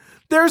 man.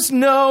 There's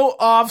no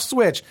off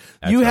switch.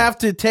 You have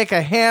to take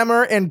a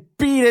hammer and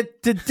beat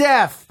it to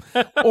death.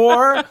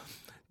 Or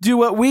do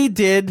what we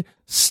did,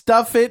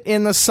 stuff it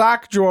in the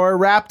sock drawer,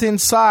 wrapped in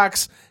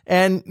socks,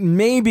 and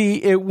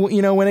maybe it,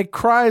 when it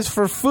cries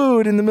for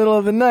food in the middle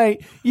of the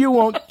night, you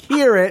won't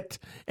hear it,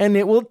 and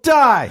it will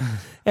die.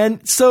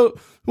 And so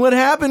what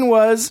happened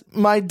was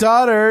my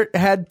daughter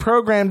had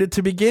programmed it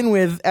to begin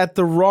with at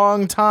the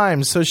wrong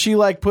time. So she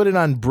put it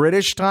on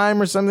British time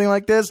or something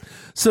like this.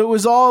 So it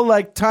was all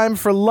like time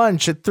for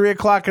lunch at 3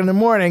 o'clock in the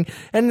morning,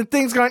 and the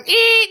thing's going,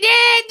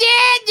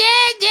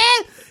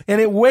 and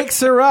it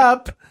wakes her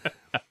up.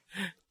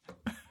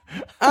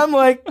 I'm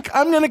like,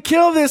 I'm going to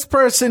kill this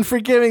person for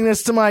giving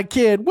this to my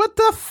kid. What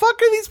the fuck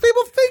are these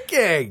people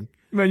thinking?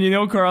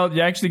 Man, Carl,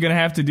 you're actually going to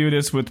have to do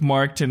this with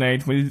Mark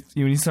tonight. When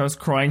he starts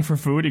crying for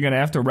food, you're going to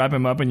have to wrap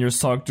him up in your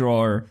sock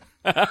drawer.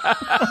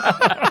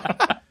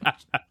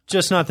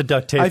 Just not the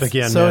duct tape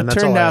again, so man. it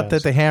That's turned all I out that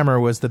asked. the hammer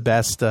was the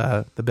best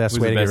way to get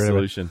rid of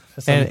solution.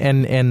 it.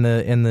 And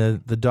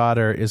the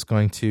daughter is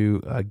going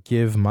to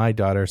give my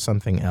daughter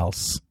something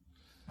else.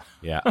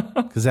 Yeah,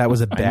 because that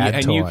was a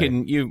bad toy.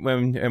 And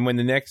when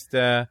the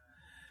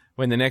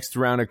next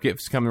round of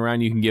gifts come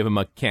around, you can give them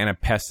a can of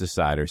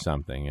pesticide or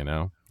something.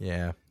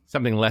 Yeah,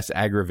 something less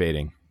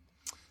aggravating.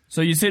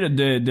 So you say that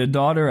the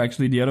daughter,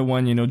 actually, the other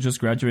one, just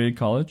graduated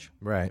college,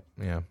 right?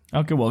 Yeah.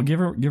 Okay, well, give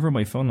her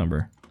my phone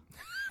number.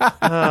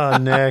 Oh,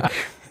 Nick.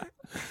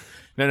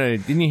 No,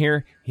 didn't you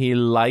hear? He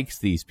likes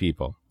these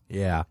people.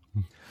 Yeah.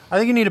 I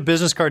think you need a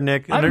business card,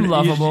 Nick. I'm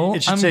lovable.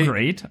 It should I'm say,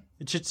 great.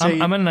 It should say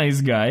I'm a nice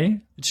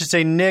guy. It should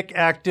say Nick,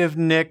 active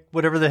Nick,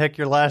 whatever the heck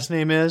your last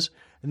name is.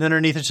 And then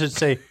underneath it should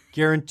say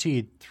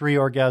guaranteed 3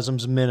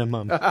 orgasms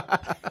minimum.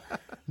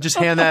 Just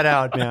hand that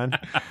out, man.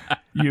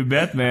 You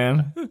bet,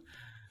 man.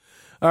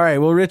 All right.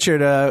 Well,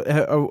 Richard,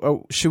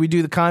 should we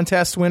do the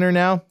contest winner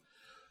now?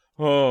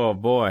 Oh,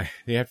 boy.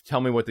 You have to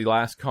tell me what the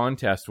last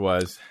contest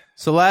was.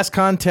 So last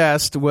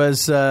contest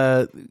was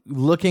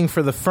looking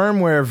for the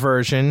firmware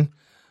version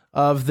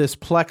of this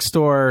Plex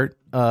Store.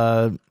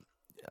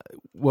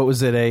 What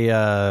was it? The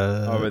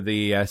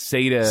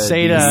SATA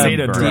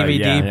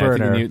DVD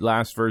burner. I think the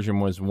last version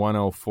was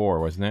 104,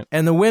 wasn't it?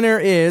 And the winner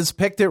is,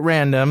 picked at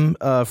random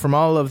from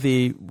all of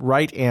the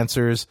right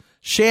answers,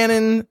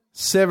 Shannon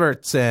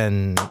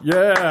Sivertson.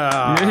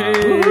 Yeah.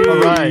 All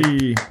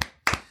right.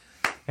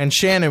 And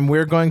Shannon,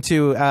 we're going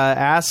to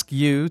ask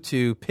you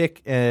to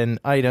pick an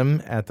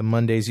item at the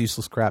Monday's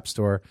Useless Crap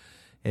store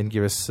and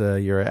give us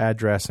your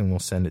address, and we'll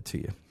send it to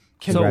you.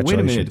 So wait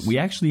a minute. We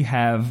actually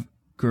have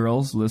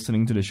girls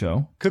listening to the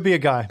show. Could be a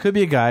guy. Could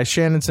be a guy.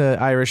 Shannon's an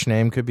Irish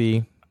name. Could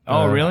be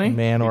really?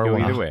 Man or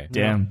woman. Either way.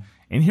 Damn.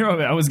 And here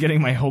I was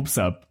getting my hopes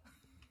up.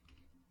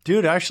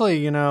 Dude,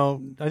 actually, I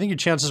think your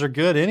chances are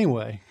good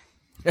anyway.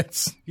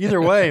 It's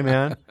Either way,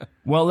 man.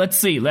 Well, let's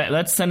see.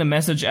 Let's send a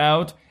message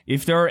out.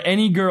 If there are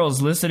any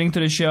girls listening to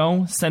the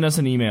show, send us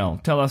an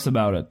email. Tell us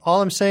about it.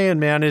 All I'm saying,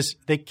 man, is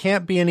they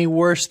can't be any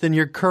worse than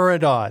your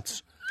current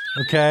odds.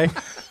 Okay?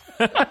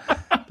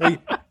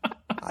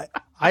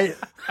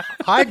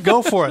 I'd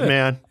go for it,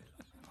 man.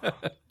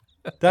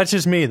 That's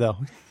just me, though.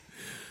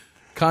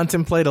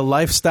 Contemplate a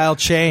lifestyle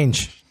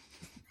change.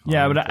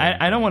 Yeah, but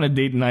I don't want to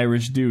date an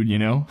Irish dude, you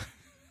know?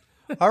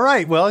 All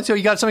right, well, so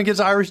you got something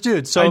against Irish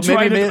dudes. So I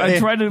tried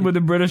it with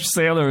the British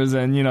sailors,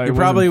 and, it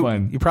wasn't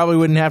fun. You probably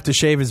wouldn't have to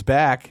shave his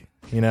back,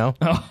 There's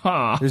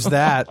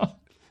that.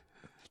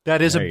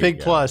 That is There a you big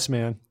go. plus,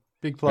 man.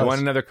 Big plus. You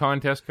want another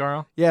contest,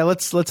 Carl? Yeah,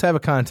 let's have a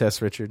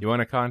contest, Richard. You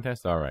want a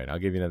contest? All right, I'll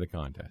give you another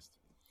contest.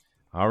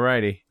 All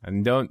righty.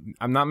 And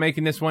I'm not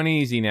making this one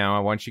easy now. I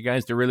want you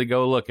guys to really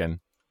go looking.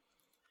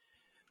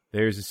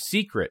 There's a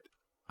secret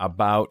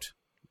about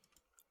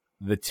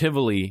the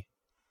Tivoli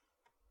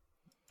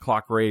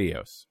clock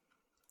radios.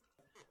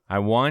 I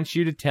want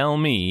you to tell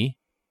me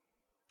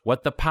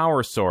what the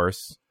power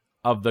source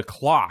of the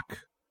clock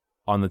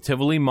on the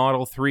Tivoli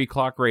Model 3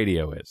 clock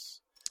radio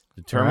is.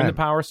 Determine the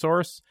power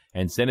source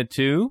and send it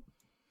to...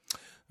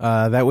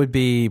 that would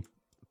be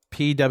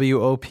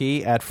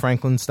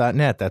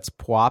pwop@franklins.net. That's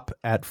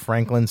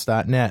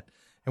pwop@franklins.net.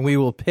 And we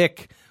will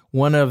pick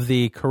one of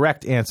the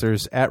correct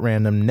answers at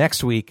random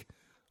next week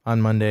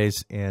on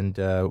Mondays, and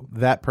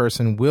that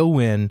person will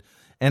win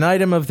an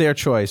item of their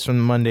choice from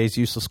the Monday's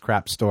Useless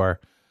Crap store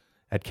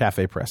at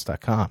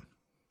cafepress.com.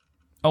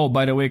 Oh,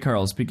 by the way,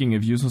 Carl, speaking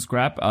of useless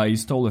crap, I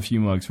stole a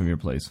few mugs from your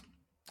place.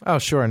 Oh,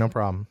 sure, no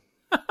problem.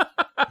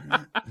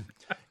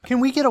 Can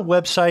we get a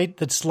website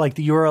that's like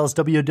the URL is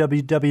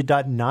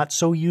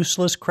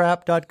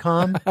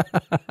www.notsouselesscrap.com?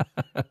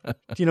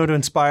 To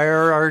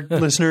inspire our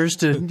listeners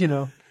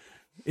to,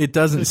 It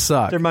doesn't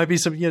suck. There might be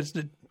some,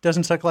 it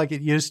doesn't suck like it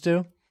used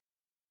to.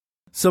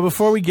 So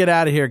before we get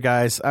out of here,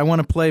 guys, I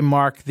want to play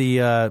Mark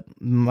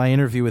my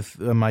interview with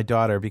my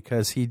daughter,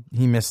 because he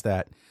missed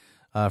that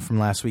from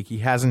last week. He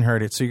hasn't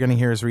heard it, so you're going to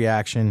hear his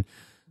reaction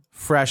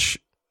fresh.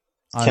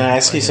 Can I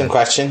ask you some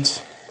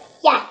questions?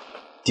 Yeah.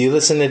 Do you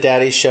listen to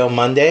Daddy's show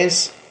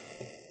Mondays?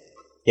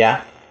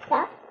 Yeah?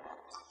 Yeah.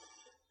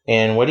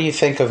 And what do you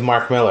think of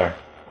Mark Miller?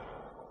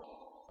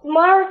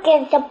 Mark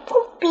is a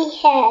poopy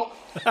head.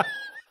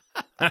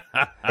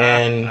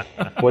 And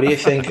what do you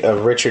think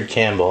of Richard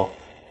Campbell?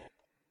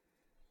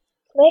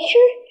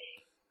 Richard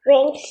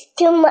drinks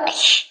too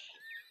much.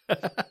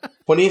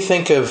 What do you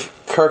think of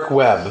Kirk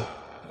Webb?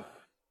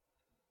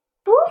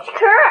 Who's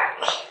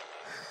Kirk?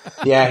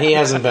 Yeah, he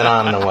hasn't been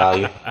on in a while.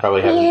 You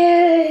probably haven't.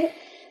 Yeah.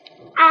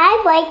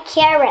 I like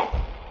Karen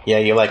Yeah,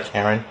 you like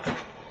Karen?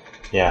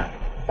 Yeah.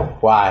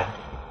 Why?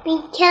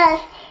 because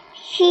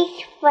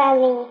she's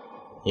funny.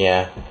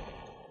 Yeah.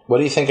 What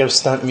do you think of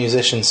Stunt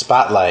Musician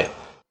Spotlight?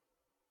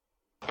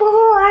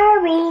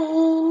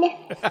 Boring.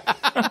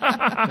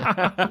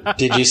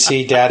 Did you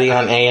see Daddy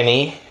on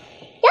A&E?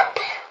 Yep.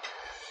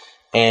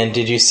 And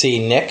did you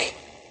see Nick?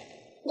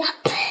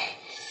 Yep.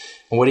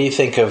 What do you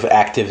think of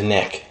Active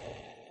Nick?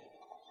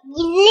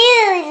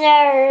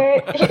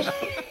 Loser.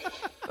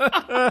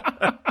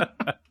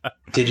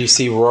 Did you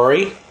see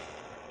Rory?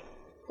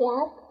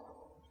 Yep.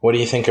 What do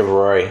you think of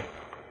Rory? Is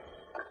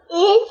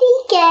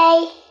he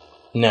gay?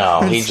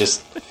 No, he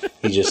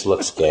just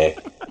looks gay.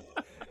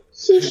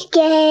 He's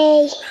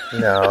gay.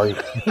 No, he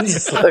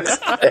just looks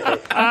gay.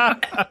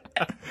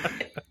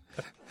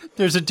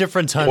 There's a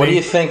difference, honey. What do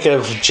you think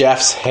of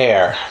Jeff's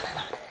hair?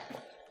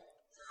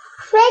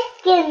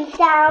 Freaking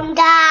sound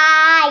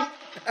guy.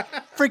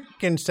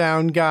 Freaking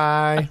sound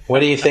guy.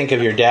 What do you think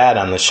of your dad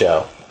on the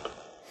show?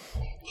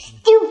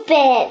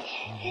 Stupid.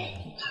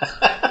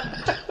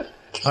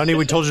 Honey,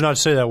 we told you not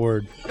to say that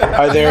word.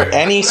 Are there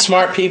any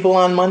smart people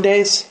on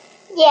Mondays?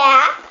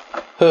 Yeah.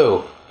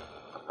 Who?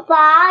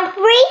 Bob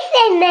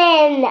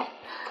Reeseman.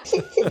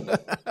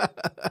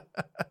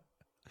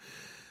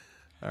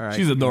 All right,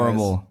 She's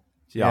adorable.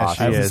 Yeah,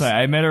 she I have to is. say,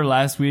 I met her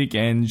last week,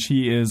 and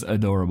she is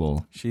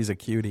adorable. She's a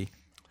cutie.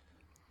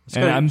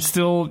 And I'm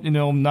still,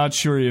 not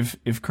sure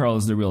if Carl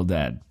is the real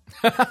dad.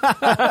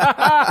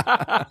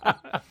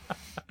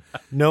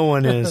 No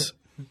one is.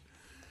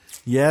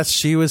 Yes,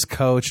 she was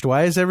coached.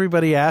 Why is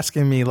everybody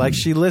asking me like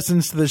she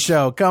listens to the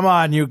show? Come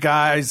on, you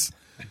guys.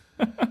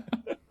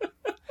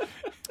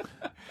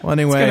 Well,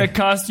 anyway. It's going to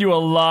cost you a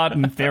lot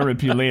in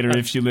therapy later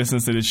if she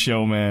listens to the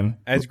show, man.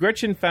 Has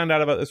Gretchen found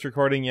out about this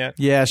recording yet?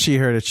 Yeah, she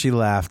heard it. She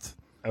laughed.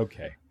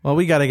 Okay. Well,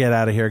 we got to get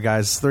out of here,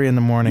 guys. It's 3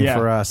 a.m. Yeah.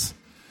 for us.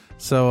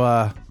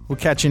 So we'll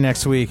catch you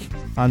next week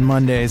on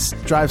Mondays.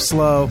 Drive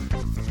slow.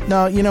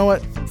 No, you know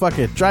what? Fuck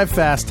it. Drive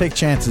fast. Take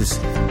chances.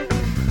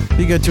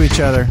 Be good to each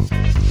other.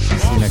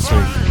 see you next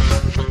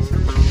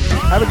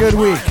week. Have a good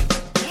week.